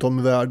koloni runt om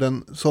i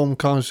världen som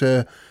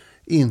kanske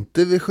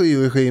inte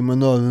Vichy-regimen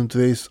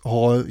nödvändigtvis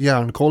har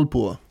järnkoll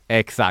på?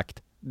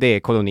 Exakt, det är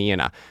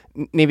kolonierna.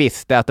 Ni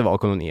visste att det var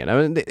kolonierna,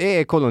 men det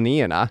är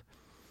kolonierna.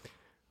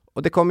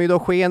 Och det kommer ju då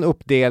ske en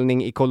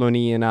uppdelning i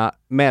kolonierna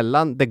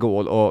mellan de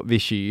Gaulle och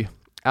Vichy.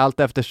 Allt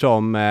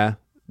eftersom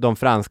de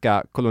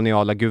franska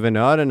koloniala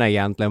guvernörerna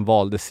egentligen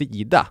valde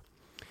sida.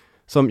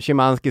 Som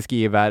Szymanski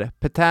skriver,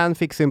 Pétain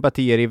fick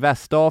sympatier i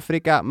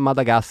Västafrika,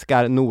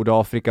 Madagaskar,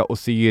 Nordafrika och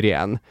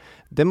Syrien.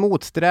 Det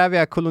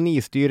motsträviga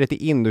kolonistyret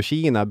i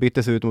Indokina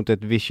byttes ut mot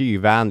ett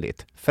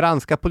Vichy-vänligt.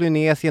 Franska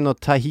Polynesien och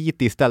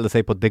Tahiti ställde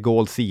sig på de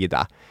Gaulles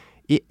sida.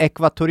 I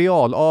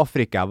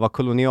Ekvatorialafrika var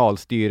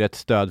kolonialstyrets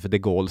stöd för de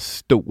Gaulle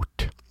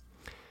stort.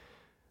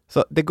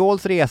 Så de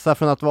Gaulles resa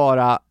från att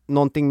vara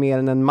någonting mer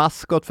än en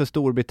maskot för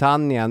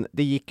Storbritannien,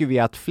 det gick ju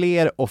via att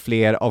fler och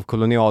fler av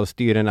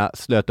kolonialstyrena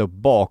slöt upp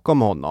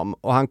bakom honom.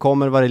 Och han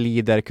kommer vad det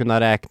lider kunna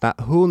räkna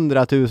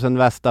 100 000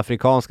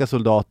 västafrikanska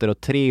soldater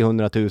och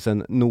 300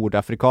 000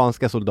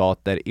 nordafrikanska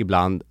soldater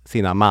ibland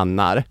sina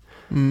mannar.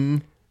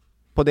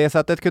 På det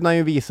sättet kunde han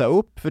ju visa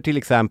upp för till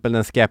exempel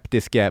den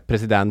skeptiske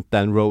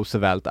presidenten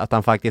Roosevelt att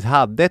han faktiskt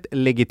hade ett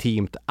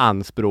legitimt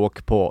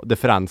anspråk på det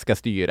franska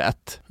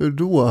styret. Hur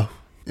då?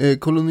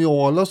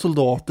 Koloniala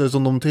soldater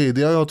som de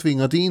tidigare har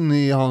tvingat in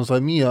i hans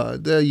armé,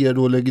 det ger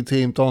då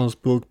legitimt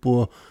anspråk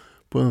på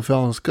den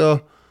franska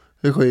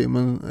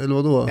regimen, eller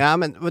vad då? Ja,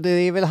 men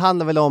det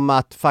handlar väl om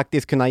att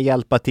faktiskt kunna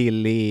hjälpa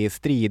till i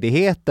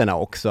stridigheterna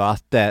också.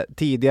 Att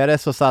tidigare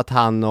så satt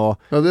han och...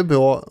 Ja, det är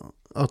bra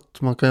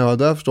att man kan göra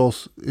det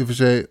förstås i och för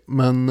sig,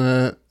 men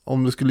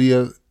om det skulle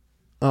ge...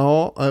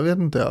 Ja, jag vet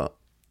inte.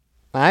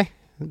 Nej,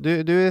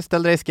 du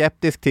ställer dig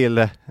skeptisk till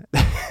det.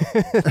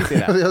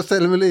 Jag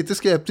ställer mig lite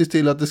skeptisk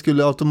till att det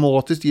skulle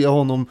automatiskt ge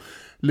honom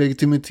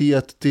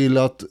legitimitet till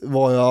att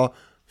vara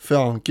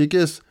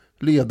Frankrikes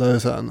ledare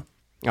sen.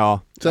 Ja.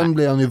 Sen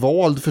blev han ju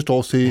vald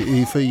förstås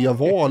i fria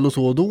val och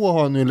så, då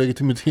har han ju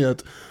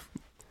legitimitet.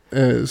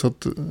 Så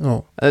att,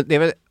 ja. Det är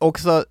väl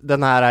också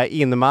den här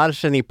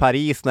inmarschen i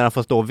Paris när han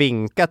får stå och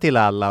vinka till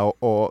alla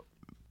och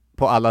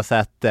på alla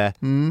sätt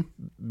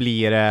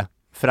blir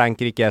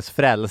Frankrikes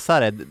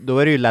frälsare. Då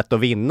är det ju lätt att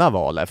vinna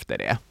val efter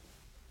det.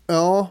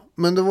 Ja,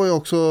 men det var ju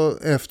också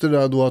efter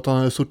det då att han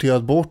hade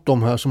sorterat bort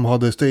de här som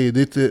hade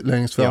stridit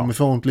längst fram i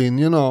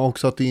frontlinjerna och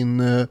satt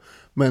in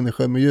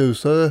människor med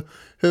ljusare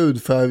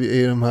hudfärg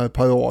i de här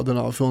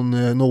paraderna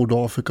från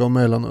Nordafrika och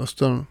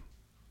Mellanöstern.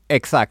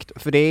 Exakt,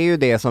 för det är ju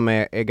det som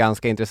är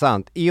ganska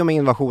intressant. I och med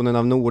invasionen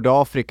av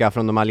Nordafrika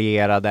från de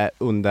allierade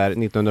under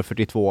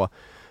 1942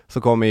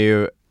 så kommer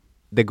ju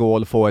de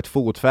Gaulle få ett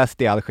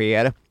fotfäste i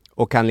Alger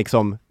och kan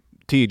liksom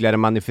tydligare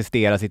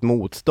manifestera sitt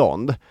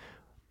motstånd.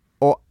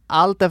 Och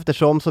allt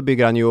eftersom så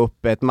bygger han ju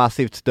upp ett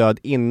massivt stöd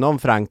inom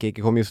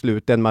Frankrike, kommer ju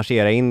slutligen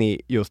marschera in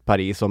i just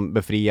Paris som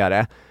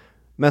befriare.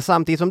 Men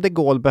samtidigt som de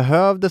Gaulle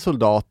behövde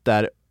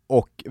soldater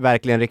och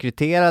verkligen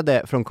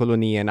rekryterade från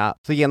kolonierna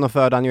så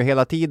genomförde han ju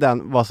hela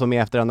tiden vad som i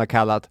efterhand har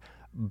kallat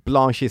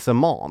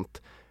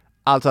blanchissement.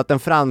 Alltså att den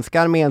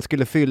franska armén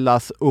skulle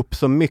fyllas upp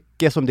så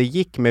mycket som det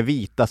gick med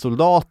vita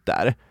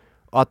soldater.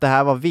 Och att det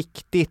här var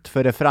viktigt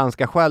för det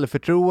franska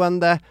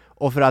självförtroende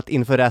och för att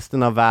inför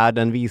resten av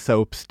världen visa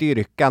upp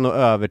styrkan och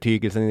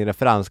övertygelsen i det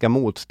franska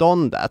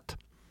motståndet.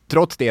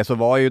 Trots det så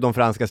var ju de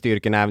franska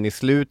styrkorna även i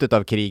slutet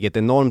av kriget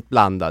enormt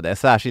blandade.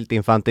 Särskilt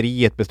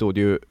infanteriet bestod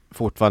ju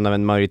fortfarande av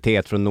en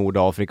majoritet från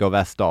Nordafrika och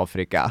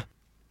Västafrika.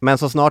 Men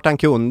så snart han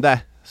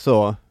kunde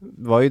så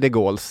var ju de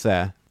Gaulles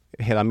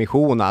hela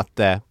mission att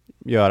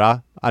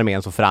göra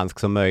armén så fransk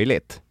som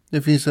möjligt.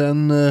 Det finns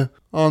en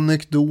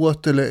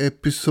anekdot eller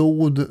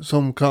episod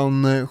som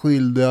kan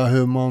skildra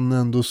hur man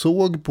ändå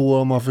såg på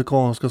de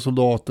afrikanska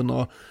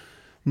soldaterna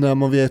när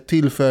man vid ett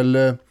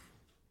tillfälle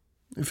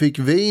fick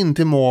vin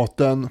till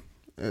maten,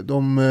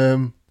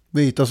 de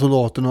vita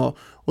soldaterna,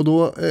 och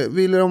då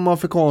ville de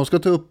afrikanska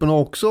trupperna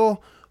också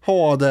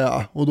ha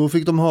det, och då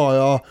fick de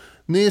höra: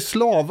 ni är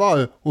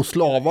slavar och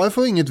slavar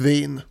får inget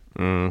vin.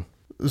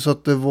 Så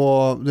att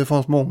det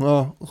fanns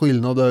många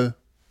skillnader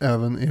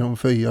även i de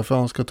fria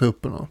franska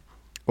trupperna.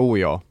 Oh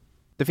ja.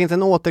 Det finns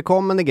en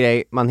återkommande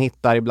grej man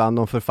hittar ibland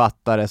de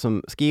författare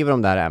som skriver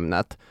om det här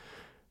ämnet.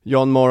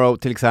 John Morrow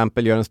till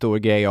exempel gör en stor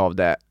grej av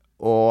det.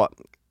 Och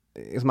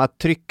liksom att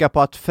trycka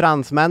på att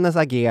fransmännens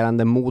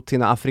agerande mot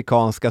sina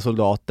afrikanska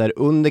soldater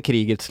under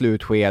krigets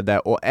slutskede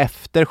och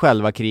efter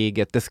själva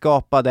kriget, det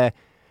skapade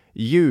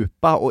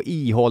djupa och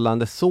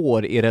ihållande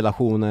sår i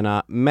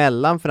relationerna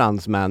mellan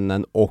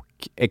fransmännen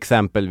och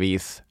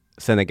exempelvis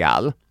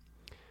Senegal.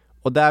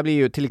 Och där blir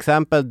ju till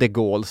exempel de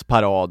Gaulles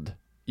parad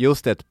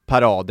just ett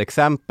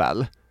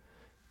paradexempel.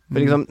 För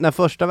liksom, när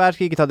första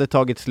världskriget hade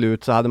tagit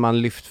slut så hade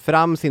man lyft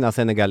fram sina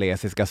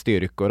senegalesiska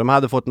styrkor. De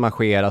hade fått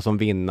marschera som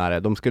vinnare.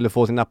 De skulle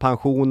få sina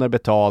pensioner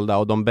betalda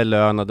och de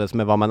belönades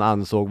med vad man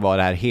ansåg var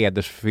det här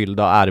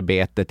hedersfyllda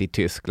arbetet i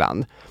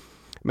Tyskland.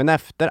 Men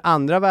efter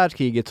andra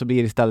världskriget så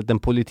blir det istället en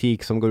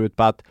politik som går ut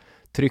på att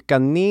trycka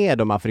ner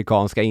de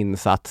afrikanska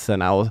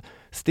insatserna och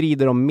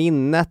strider om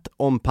minnet,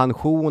 om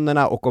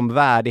pensionerna och om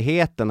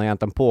värdigheten har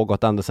egentligen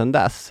pågått ända sedan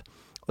dess.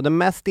 Och det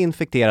mest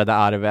infekterade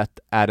arvet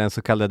är den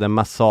så kallade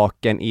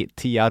massakern i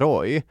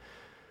Tiaroy.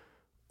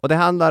 Och det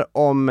handlar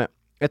om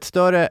ett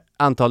större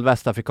antal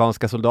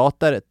västafrikanska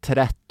soldater,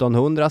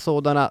 1300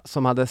 sådana,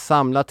 som hade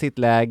samlat sitt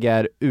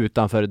läger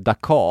utanför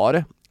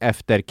Dakar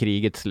efter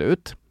krigets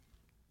slut.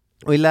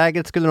 Och i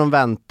lägret skulle de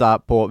vänta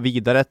på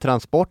vidare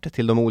transport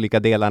till de olika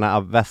delarna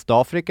av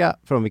Västafrika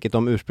från vilket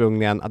de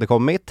ursprungligen hade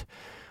kommit.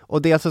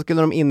 Och dels så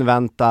skulle de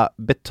invänta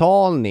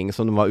betalning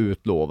som de var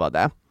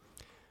utlovade.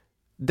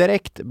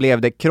 Direkt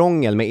blev det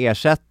krångel med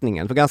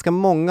ersättningen, för ganska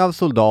många av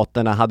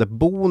soldaterna hade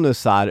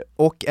bonusar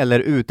och eller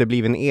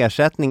utebliven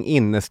ersättning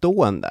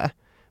innestående.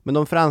 Men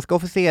de franska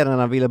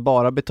officerarna ville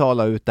bara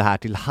betala ut det här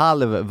till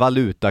halv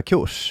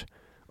valutakurs.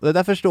 Och det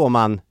där förstår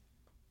man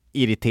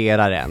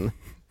irriterar en.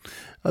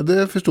 Ja,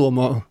 det förstår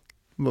man.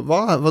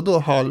 Vadå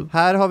halv?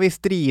 Här har vi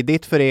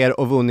stridit för er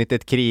och vunnit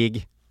ett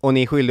krig och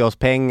ni skyller oss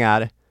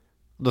pengar.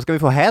 Då ska vi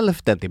få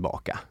hälften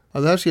tillbaka. Ja,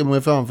 det här ser man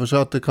ju framför sig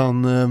att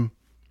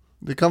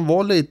det kan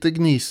vara lite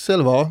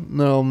gnissel va,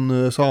 när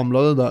de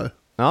samlade där.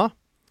 Ja,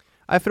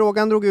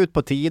 frågan drog ut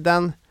på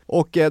tiden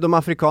och de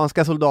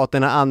afrikanska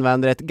soldaterna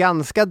använder ett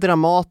ganska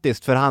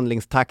dramatiskt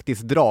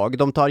förhandlingstaktiskt drag.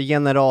 De tar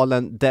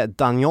generalen de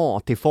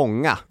Dagnan till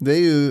fånga. Det är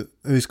ju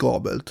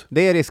riskabelt.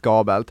 Det är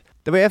riskabelt.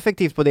 Det var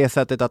effektivt på det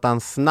sättet att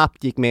han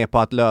snabbt gick med på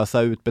att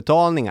lösa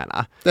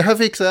utbetalningarna. Det här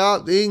fixar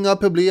jag, det är inga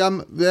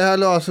problem. Det här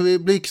löser vi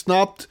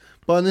blixtsnabbt.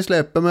 Bara ni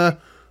släpper med.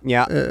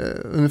 Ja,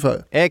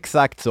 ungefär.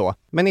 Exakt så.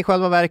 Men i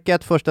själva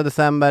verket 1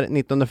 december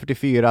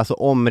 1944 så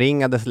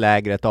omringades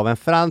lägret av en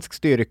fransk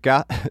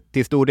styrka,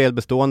 till stor del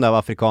bestående av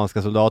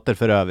afrikanska soldater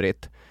för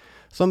övrigt,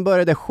 som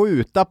började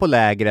skjuta på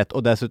lägret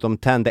och dessutom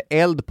tände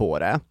eld på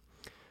det.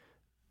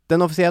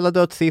 Den officiella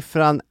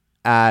dödssiffran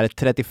är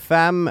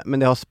 35, men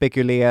det har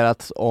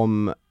spekulerats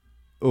om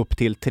upp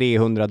till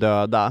 300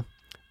 döda.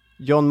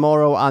 John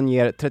Morrow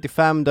anger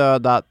 35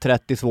 döda,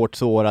 30 svårt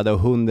sårade och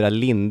 100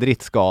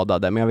 lindrigt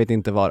skadade, men jag vet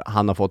inte var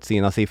han har fått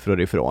sina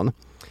siffror ifrån.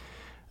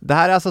 Det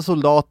här är alltså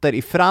soldater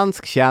i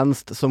fransk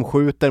tjänst som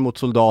skjuter mot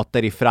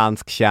soldater i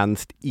fransk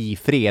tjänst i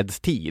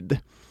fredstid.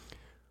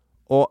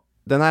 Och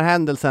den här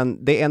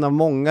händelsen, det är en av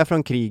många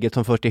från kriget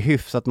som först i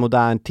hyfsat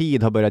modern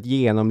tid har börjat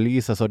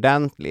genomlysas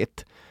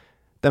ordentligt.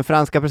 Den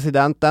franska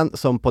presidenten,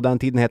 som på den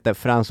tiden hette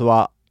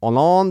François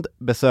Hollande,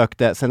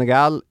 besökte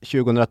Senegal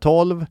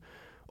 2012.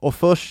 Och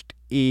först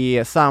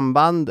i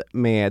samband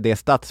med det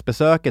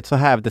statsbesöket så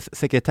hävdes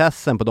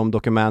sekretessen på de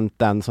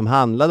dokumenten som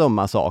handlade om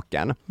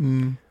massakern.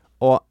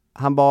 Och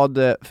han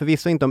bad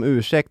förvisso inte om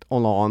ursäkt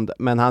Hollande,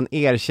 men han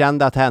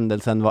erkände att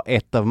händelsen var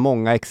ett av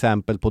många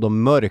exempel på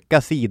de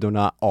mörka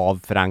sidorna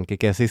av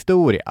Frankrikes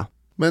historia.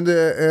 Men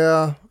det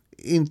är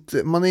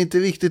inte, man är inte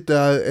riktigt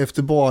där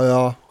efter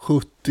bara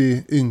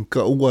 70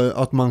 ynka år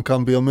att man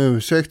kan be om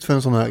ursäkt för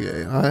en sån här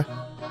grej. Nej.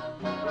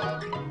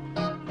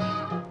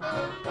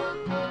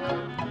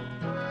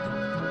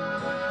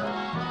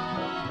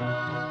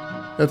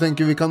 Jag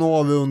tänker vi kan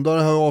avrunda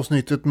det här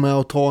avsnittet med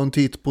att ta en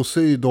titt på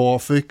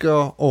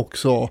Sydafrika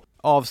också.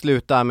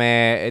 Avsluta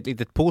med ett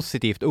litet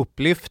positivt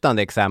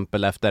upplyftande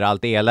exempel efter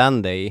allt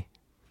elände i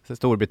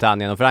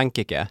Storbritannien och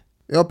Frankrike.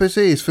 Ja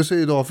precis, för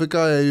Sydafrika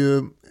är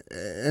ju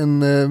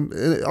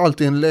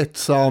alltid en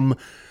lättsam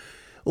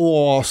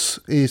oas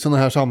i sådana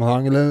här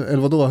sammanhang, eller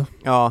vad då?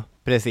 Ja,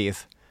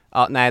 precis.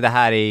 Ja, nej, det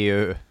här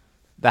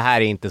är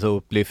inte så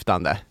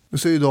upplyftande.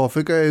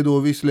 Sydafrika är ju då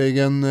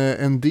visserligen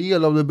en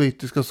del av det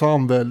brittiska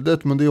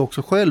samväldet, men det är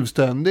också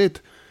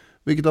självständigt,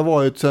 vilket har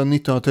varit sedan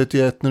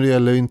 1931 när det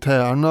gäller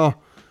interna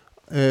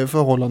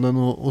förhållanden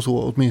och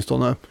så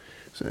åtminstone.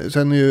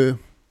 Sen är ju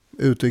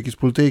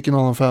utrikespolitiken en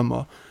annan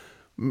femma.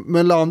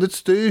 Men landet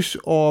styrs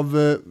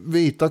av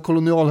vita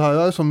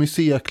kolonialherrar som i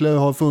sekler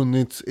har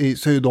funnits i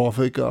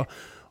Sydafrika.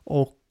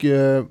 Och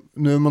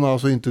nu är man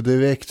alltså inte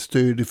direkt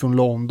styrd från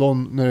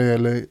London när det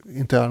gäller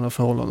interna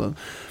förhållanden.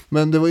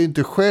 Men det var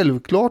inte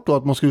självklart då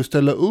att man skulle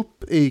ställa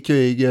upp i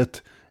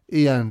kriget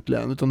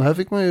egentligen. Utan här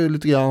fick man ju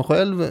lite grann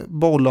själv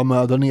bolla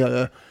med där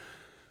nere.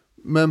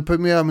 Men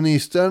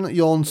premiärministern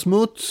Jan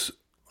Smuts,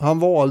 han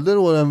valde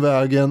då den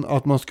vägen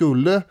att man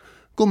skulle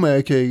gå med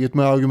i kriget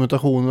med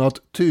argumentationen att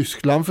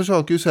Tyskland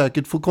försöker ju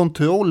säkert få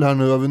kontroll här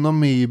nu över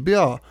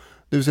Namibia.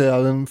 Det vill säga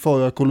den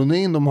förra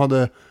kolonin de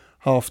hade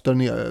haft där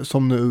nere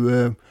som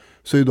nu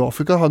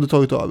Sydafrika hade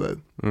tagit över.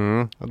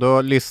 Och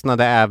då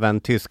lyssnade även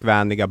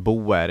tyskvänliga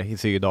boer i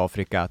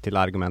Sydafrika till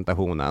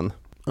argumentationen.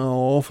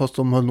 Ja, fast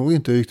de höll nog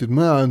inte riktigt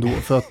med ändå.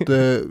 För att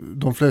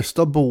de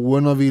flesta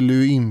boerna ville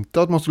ju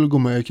inte att man skulle gå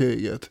med i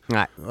kriget.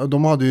 Nej.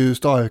 De hade ju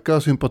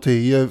starka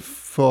sympatier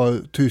för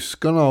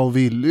tyskarna och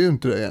ville ju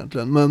inte det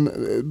egentligen. Men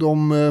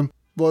de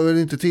var väl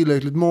inte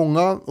tillräckligt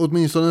många.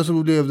 Åtminstone så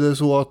blev det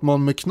så att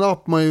man med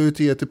knapp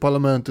majoritet i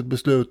parlamentet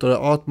beslutade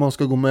att man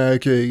ska gå med i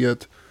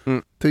kriget.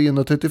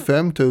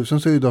 335 000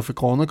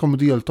 sydafrikaner kommer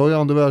delta i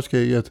andra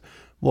världskriget,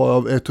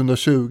 varav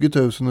 120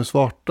 000 är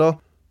svarta.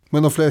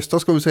 Men de flesta,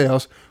 ska vi säga,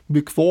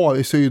 blir kvar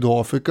i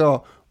Sydafrika,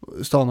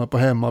 stannar på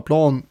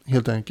hemmaplan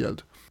helt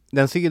enkelt.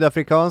 Den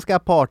sydafrikanska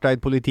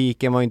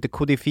apartheidpolitiken var inte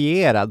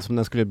kodifierad som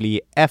den skulle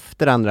bli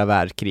efter andra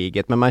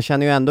världskriget, men man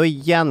känner ju ändå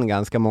igen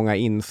ganska många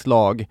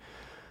inslag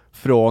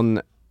från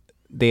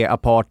det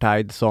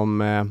apartheid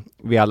som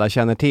vi alla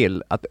känner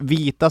till. Att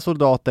vita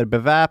soldater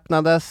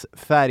beväpnades,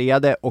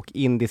 färgade och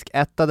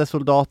indiskättade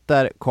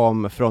soldater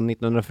kom från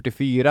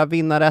 1944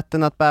 vinna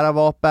rätten att bära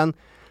vapen,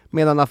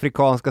 medan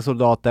afrikanska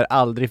soldater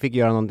aldrig fick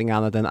göra någonting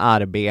annat än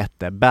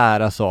arbete,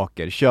 bära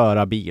saker,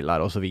 köra bilar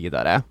och så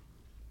vidare.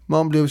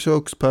 Man blev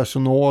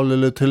kökspersonal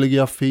eller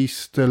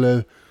telegrafist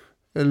eller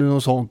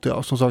något sånt,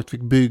 ja, som sagt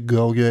fick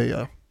bygga och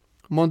grejer.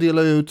 Man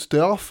delar ut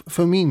straff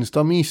för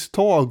minsta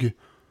misstag.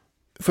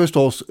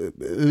 Förstås,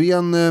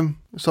 ren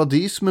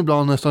sadism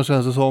ibland nästan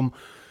känns det som.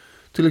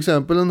 Till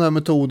exempel den här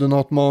metoden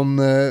att man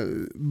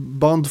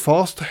band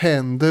fast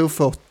händer och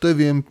fötter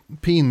vid en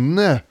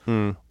pinne.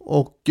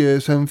 Och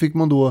sen fick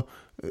man då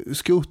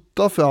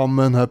skutta fram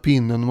med den här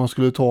pinnen när man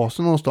skulle ta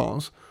sig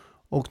någonstans.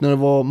 Och när det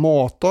var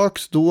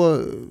matdags då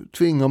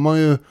tvingade man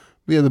ju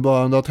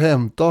vederbörande att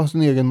hämta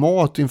sin egen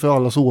mat inför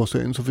allas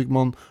åsyn. Så fick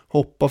man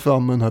hoppa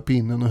fram med den här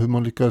pinnen, och hur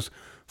man lyckas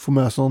få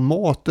med sig någon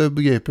mat, det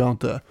begriper jag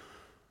inte.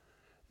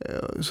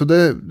 Så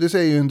det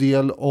säger ju en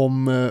del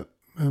om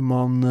hur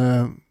man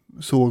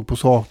såg på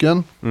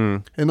saken.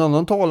 En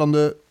annan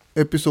talande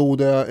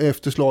episod är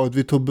efter slaget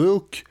vid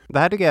Tobruk. Det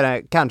här tycker jag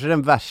är kanske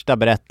den värsta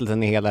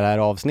berättelsen i hela det här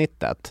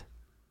avsnittet.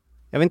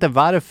 Jag vet inte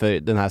varför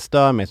den här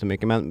stör mig så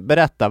mycket, men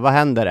berätta, vad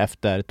händer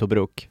efter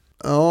Tobruk?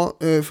 Ja,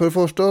 för det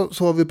första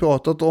så har vi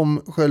pratat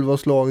om själva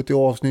slaget i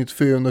avsnitt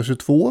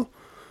 422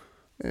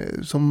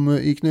 som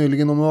gick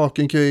nyligen om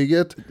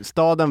Irakenkriget.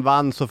 Staden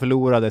vanns och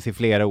förlorades i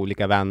flera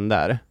olika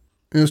vändor.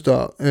 Just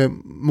det,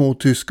 mot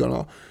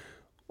tyskarna.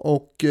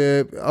 Och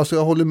alltså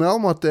jag håller med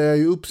om att det är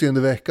ju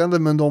uppseendeväckande,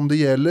 men de det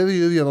gäller är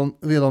ju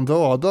redan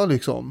döda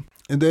liksom.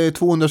 Det är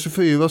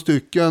 224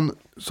 stycken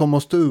som har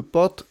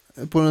stupat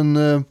på den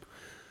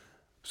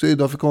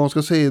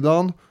sydafrikanska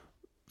sidan,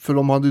 för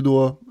de hade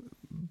då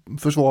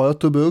försvarat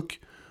Tobruk,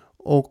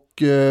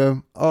 och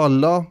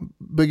alla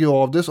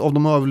begravdes av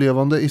de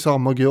överlevande i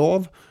samma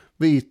grav.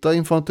 Vita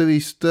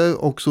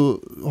infanterister, och så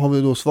har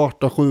vi då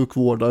svarta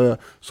sjukvårdare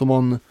som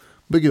man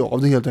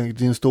begravde helt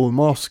enkelt i en stor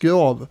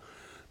massgrav.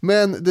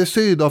 Men det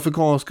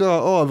sydafrikanska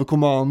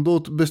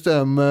överkommandot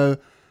bestämmer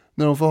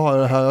när de får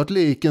höra det här att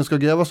liken ska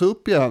grävas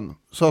upp igen,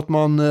 så att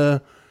man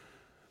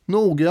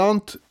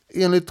noggrant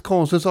enligt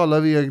konstens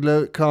alla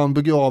regler kan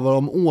begrava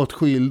dem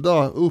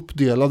åtskilda,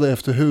 uppdelade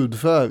efter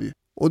hudfärg.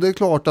 Och det är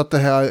klart att det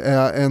här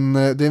är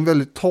en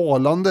väldigt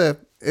talande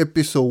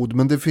episod,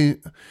 men det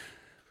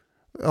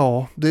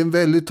är en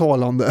väldigt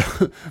talande.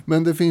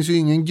 Men det finns ju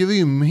ingen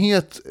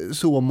grymhet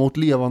så mot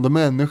levande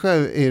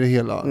människor i det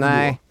hela.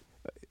 Nej,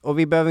 och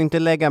vi behöver inte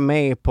lägga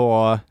mig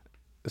på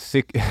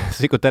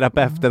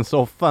psykoterapeutens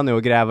soffa nu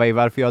och gräva i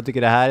varför jag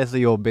tycker det här är så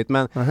jobbigt.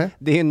 Men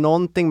det är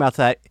någonting med att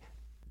så här,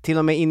 till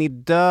och med in i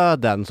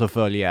döden så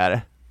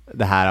följer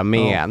det här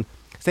med en.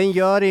 Sen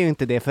gör det ju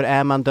inte det, för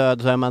är man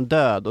död så är man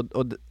död.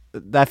 Och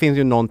där finns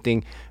ju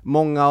någonting,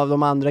 många av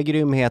de andra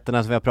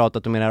grymheterna som vi har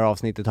pratat om i det här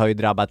avsnittet har ju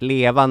drabbat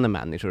levande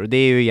människor, och det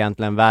är ju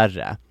egentligen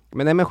värre.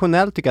 Men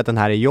emotionellt tycker jag att den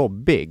här är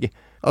jobbig.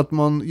 Att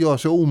man gör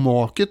sig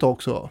omaket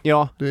också.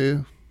 Ja,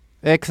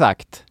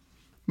 exakt.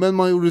 Men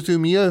man gjorde sig ju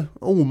mer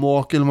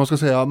omak, eller man ska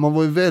säga. Man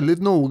var ju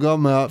väldigt noga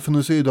med från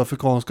den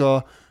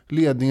sydafrikanska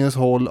ledningens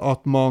håll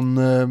att man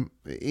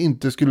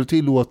inte skulle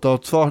tillåta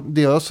att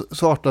deras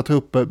svarta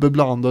trupper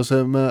beblandade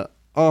sig med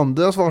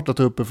andra svarta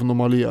trupper från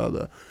de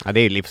allierade. Ja, det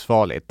är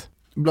livsfarligt.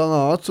 Bland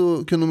annat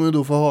så kunde man ju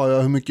då få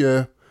höra hur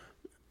mycket,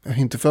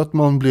 inte för att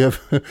man blev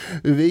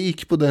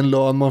rik på den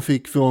lön man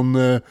fick från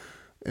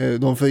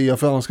de fria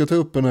franska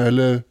trupperna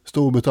eller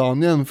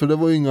Storbritannien, för det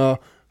var ju inga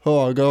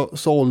höga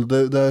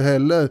sålder där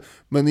heller,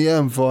 men i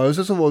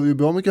jämförelse så var det ju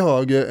bra mycket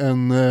högre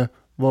än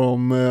vad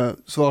de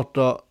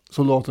svarta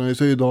soldaterna i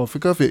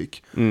Sydafrika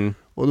fick.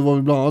 Och det var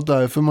väl bland annat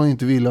därför man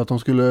inte ville att de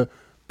skulle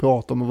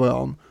prata med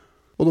varandra.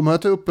 Och de här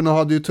trupperna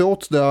hade ju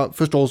trots det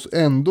förstås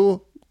ändå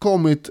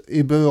kommit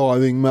i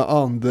beröring med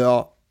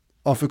andra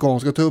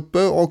afrikanska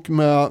trupper och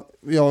med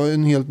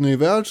en helt ny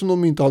värld som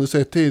de inte hade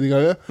sett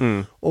tidigare.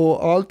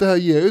 Och allt det här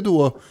ger ju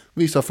då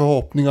vissa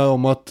förhoppningar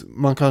om att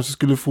man kanske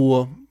skulle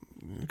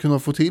kunna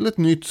få till ett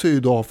nytt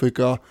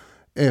Sydafrika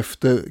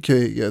efter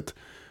kriget.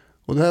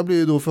 Och det här blir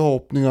ju då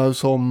förhoppningar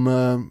som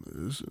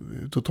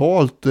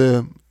totalt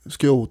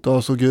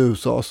skrotas och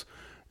grusas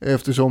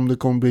eftersom det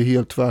kommer bli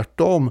helt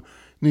tvärtom.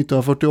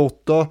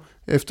 1948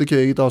 efter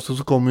kriget alltså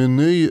så kommer en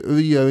ny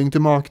regering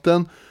till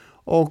makten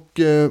och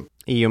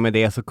i och med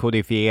det så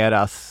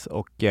kodifieras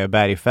och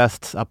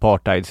bergfästs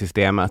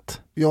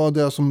apartheidsystemet. Ja,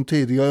 det som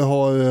tidigare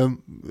har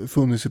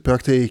funnits i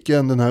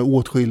praktiken, den här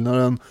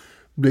åtskillnaden,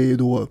 blir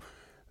då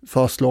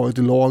fastslaget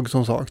i lag,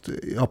 som sagt,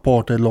 i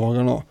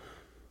apartheidlagarna.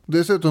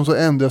 Dessutom så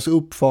ändras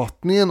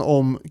uppfattningen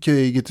om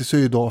kriget i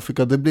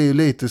Sydafrika. Det blir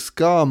lite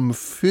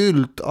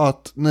skamfyllt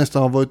att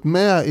nästan ha varit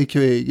med i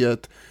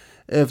kriget,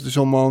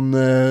 eftersom man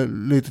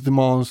lite till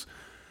mans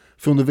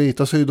från det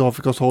vita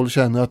Sydafrikas håll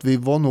känner att vi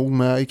var nog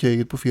med i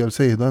kriget på fel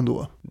sida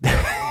ändå.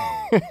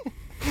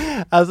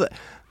 Alltså,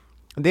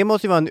 det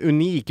måste ju vara en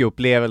unik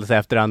upplevelse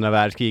efter andra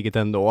världskriget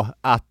ändå.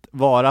 Att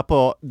vara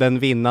på den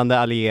vinnande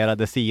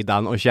allierade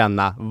sidan och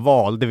känna,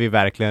 valde vi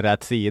verkligen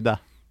rätt sida?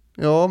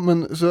 Ja,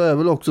 men så är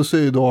väl också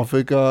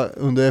Sydafrika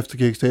under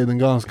efterkrigstiden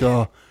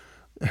ganska,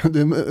 det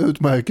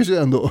utmärker sig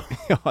ändå.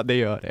 Ja, det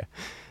gör det.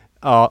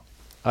 Ja,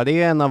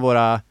 det är en av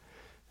våra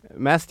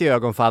mest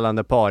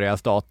ögonfallande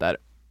paria-stater.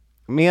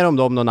 Mer om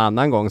dem någon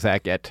annan gång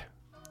säkert.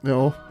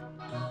 Ja.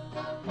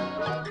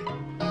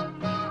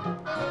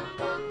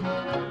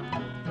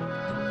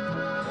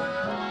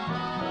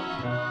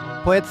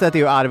 På ett sätt är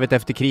ju arvet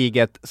efter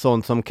kriget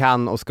sånt som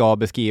kan och ska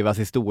beskrivas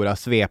i stora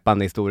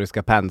svepande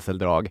historiska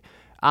penseldrag.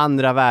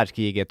 Andra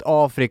världskriget,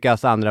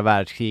 Afrikas andra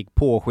världskrig,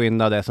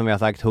 påskyndade, som vi har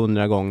sagt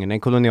 100 gånger, den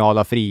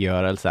koloniala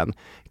frigörelsen.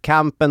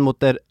 Kampen mot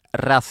det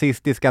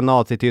rasistiska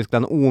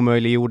Nazityskland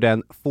omöjliggjorde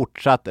en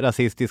fortsatt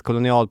rasistisk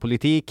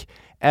kolonialpolitik.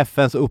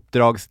 FNs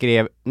uppdrag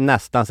skrev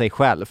nästan sig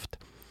självt.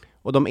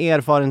 Och de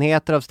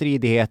erfarenheter av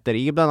stridigheter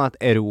i bland annat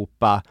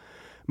Europa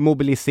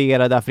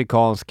mobiliserade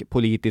afrikansk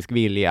politisk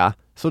vilja.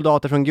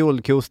 Soldater från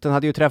Guldkusten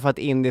hade ju träffat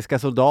indiska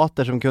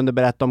soldater som kunde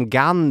berätta om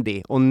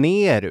Gandhi och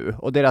Nehru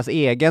och deras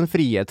egen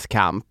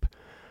frihetskamp.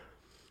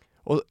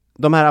 Och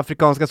de här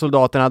afrikanska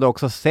soldaterna hade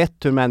också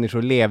sett hur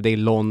människor levde i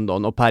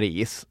London och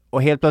Paris.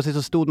 Och helt plötsligt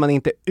så stod man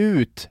inte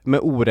ut med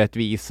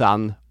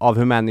orättvisan av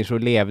hur människor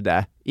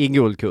levde i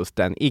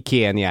Guldkusten, i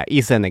Kenya,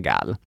 i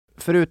Senegal.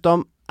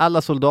 Förutom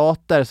alla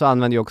soldater så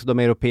använde ju också de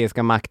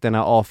europeiska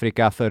makterna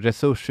Afrika för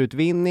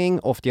resursutvinning,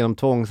 ofta genom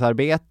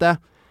tvångsarbete,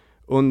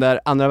 under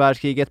andra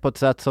världskriget på ett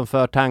sätt som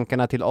för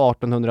tankarna till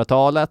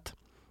 1800-talet.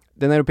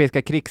 Den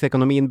europeiska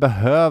krigsekonomin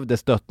behövde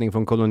stöttning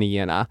från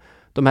kolonierna.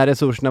 De här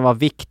resurserna var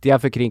viktiga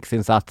för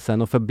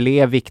krigsinsatsen och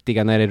förblev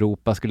viktiga när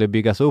Europa skulle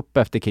byggas upp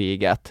efter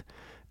kriget.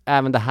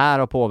 Även det här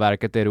har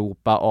påverkat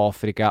Europa,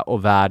 Afrika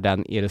och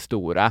världen i det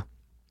stora.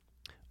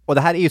 Och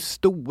det här är ju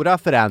stora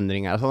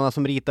förändringar, sådana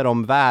som ritar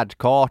om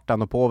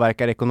världskartan och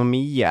påverkar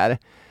ekonomier.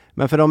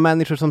 Men för de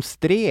människor som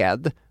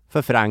stred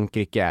för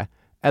Frankrike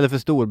eller för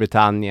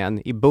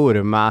Storbritannien, i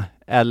Burma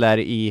eller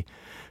i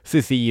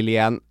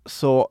Sicilien,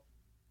 så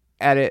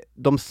är det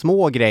de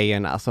små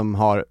grejerna som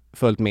har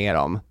följt med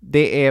dem.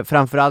 Det är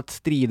framförallt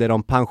strider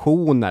om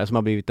pensioner som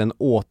har blivit den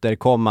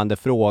återkommande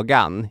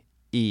frågan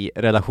i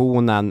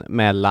relationen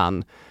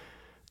mellan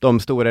de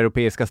stora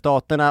europeiska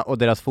staterna och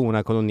deras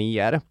forna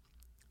kolonier.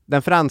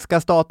 Den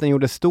franska staten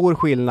gjorde stor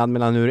skillnad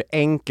mellan hur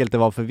enkelt det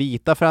var för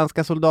vita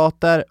franska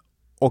soldater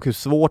och hur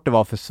svårt det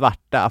var för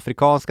svarta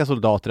afrikanska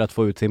soldater att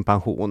få ut sin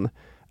pension.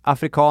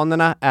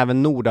 Afrikanerna,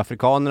 även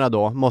nordafrikanerna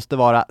då, måste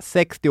vara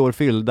 60 år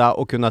fyllda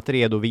och kunnat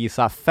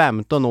redovisa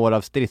 15 år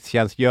av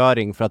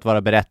stridstjänstgöring för att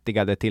vara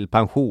berättigade till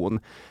pension.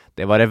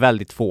 Det var det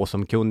väldigt få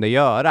som kunde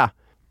göra.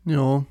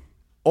 Ja.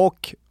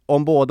 Och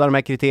om båda de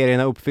här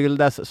kriterierna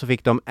uppfylldes så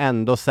fick de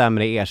ändå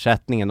sämre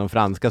ersättning än de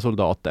franska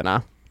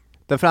soldaterna.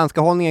 Den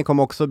franska hållningen kom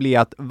också bli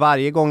att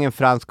varje gång en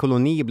fransk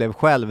koloni blev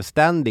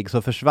självständig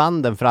så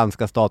försvann den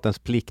franska statens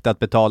plikt att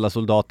betala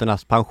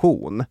soldaternas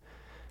pension.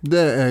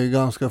 Det är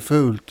ganska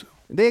fult.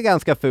 Det är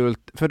ganska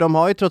fult, för de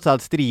har ju trots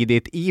allt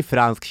stridit i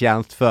fransk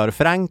tjänst för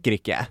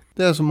Frankrike.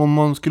 Det är som om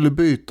man skulle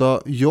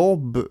byta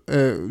jobb.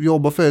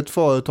 Jobba för ett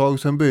företag,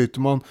 sen byter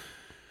man.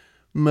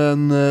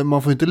 Men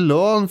man får inte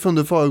lön från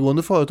det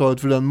föregående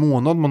företaget för den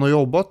månad man har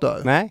jobbat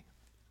där. Nej,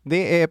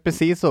 det är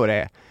precis så det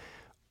är.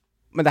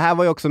 Men det här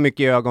var ju också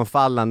mycket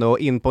ögonfallande, och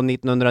in på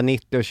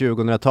 1990- och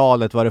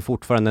 2000-talet var det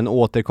fortfarande en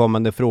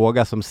återkommande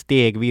fråga som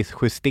stegvis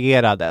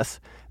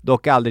justerades.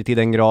 Dock aldrig till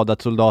den grad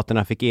att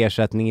soldaterna fick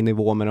ersättning i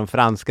nivå med de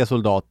franska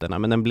soldaterna,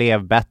 men den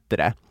blev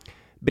bättre.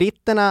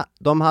 Britterna,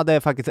 de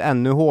hade faktiskt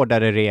ännu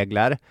hårdare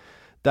regler.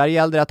 Där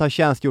gällde det att ha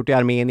tjänstgjort i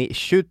armén i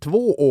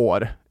 22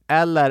 år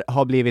eller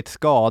ha blivit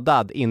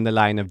skadad in the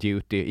line of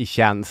duty, i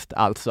tjänst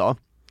alltså.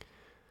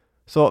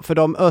 Så för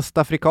de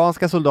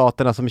östafrikanska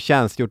soldaterna som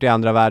tjänstgjort i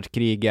andra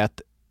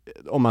världskriget,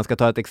 om man ska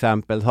ta ett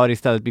exempel, har det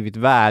istället blivit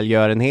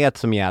välgörenhet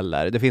som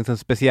gäller. Det finns en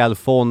speciell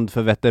fond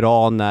för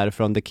veteraner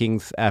från The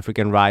King's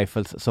African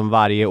Rifles som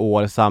varje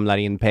år samlar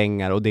in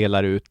pengar och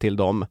delar ut till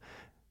de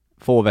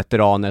få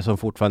veteraner som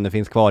fortfarande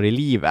finns kvar i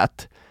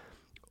livet.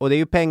 Och det är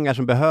ju pengar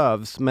som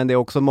behövs, men det är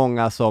också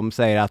många som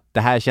säger att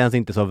det här känns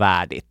inte så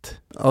värdigt.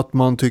 Att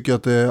man tycker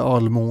att det är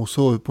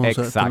allmosor på något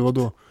sätt. Eller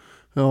vadå?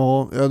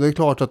 Ja, det är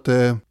klart att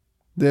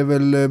det är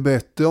väl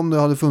bättre om det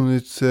hade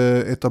funnits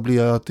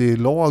etablerat i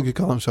lag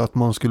kanske att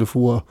man skulle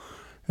få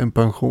en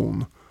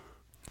pension.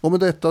 Och med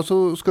detta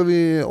så ska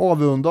vi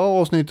avrunda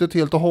avsnittet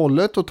helt och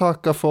hållet och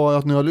tacka för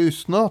att ni har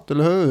lyssnat,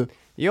 eller hur?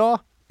 Ja,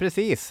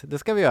 precis. Det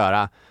ska vi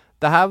göra.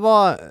 Det här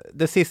var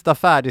det sista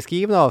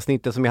färdigskrivna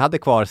avsnittet som jag hade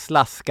kvar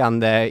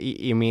slaskande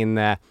i min...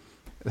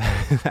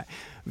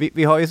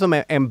 vi har ju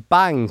som en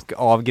bank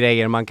av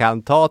grejer man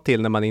kan ta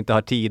till när man inte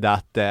har tid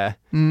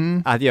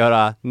att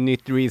göra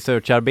nytt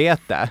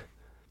researcharbete.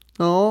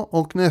 Ja,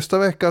 och nästa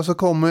vecka så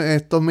kommer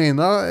ett av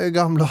mina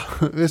gamla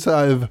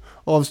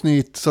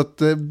reservavsnitt så att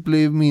det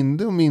blir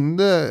mindre och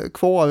mindre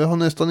kvar. Jag har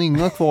nästan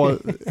inga kvar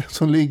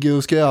som ligger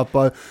och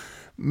skräpar.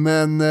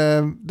 Men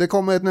det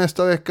kommer ett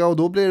nästa vecka och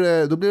då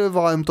blir det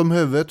varmt om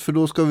huvudet för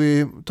då ska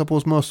vi ta på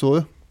oss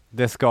mössor.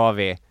 Det ska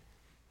vi.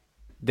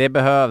 Det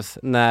behövs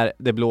när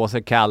det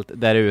blåser kallt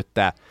där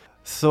ute.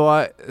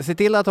 Så se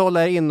till att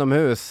hålla er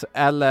inomhus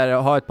eller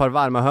ha ett par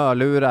varma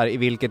hörlurar i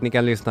vilket ni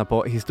kan lyssna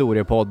på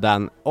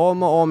Historiepodden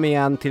om och om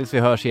igen tills vi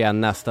hörs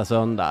igen nästa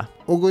söndag.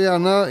 Och gå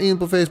gärna in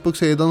på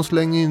Facebook-sidan och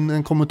släng in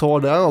en kommentar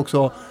där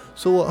också,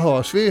 så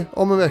hörs vi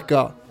om en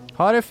vecka.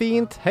 Ha det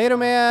fint, hej då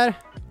med er!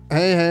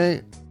 Hej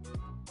hej!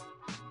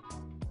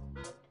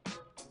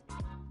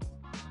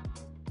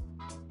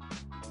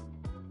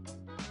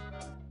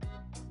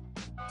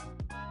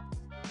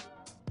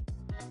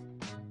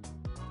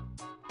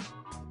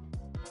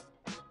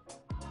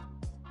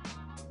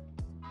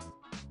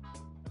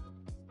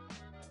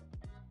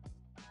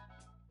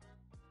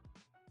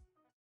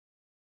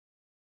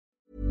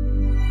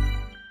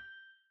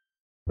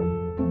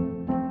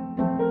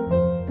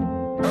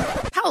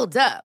 Hold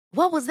up.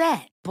 What was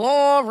that?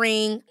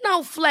 Boring.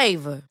 No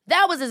flavor.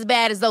 That was as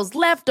bad as those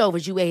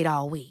leftovers you ate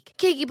all week.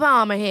 Keke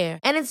Palmer here,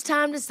 and it's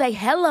time to say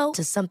hello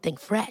to something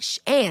fresh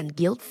and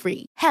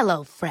guilt-free.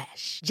 Hello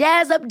Fresh.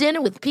 Jazz up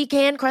dinner with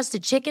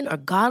pecan-crusted chicken or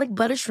garlic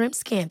butter shrimp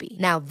scampi.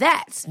 Now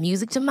that's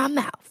music to my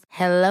mouth.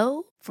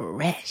 Hello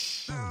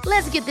Fresh.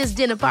 Let's get this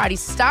dinner party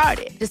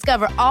started.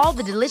 Discover all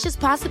the delicious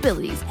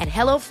possibilities at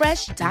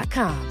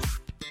hellofresh.com.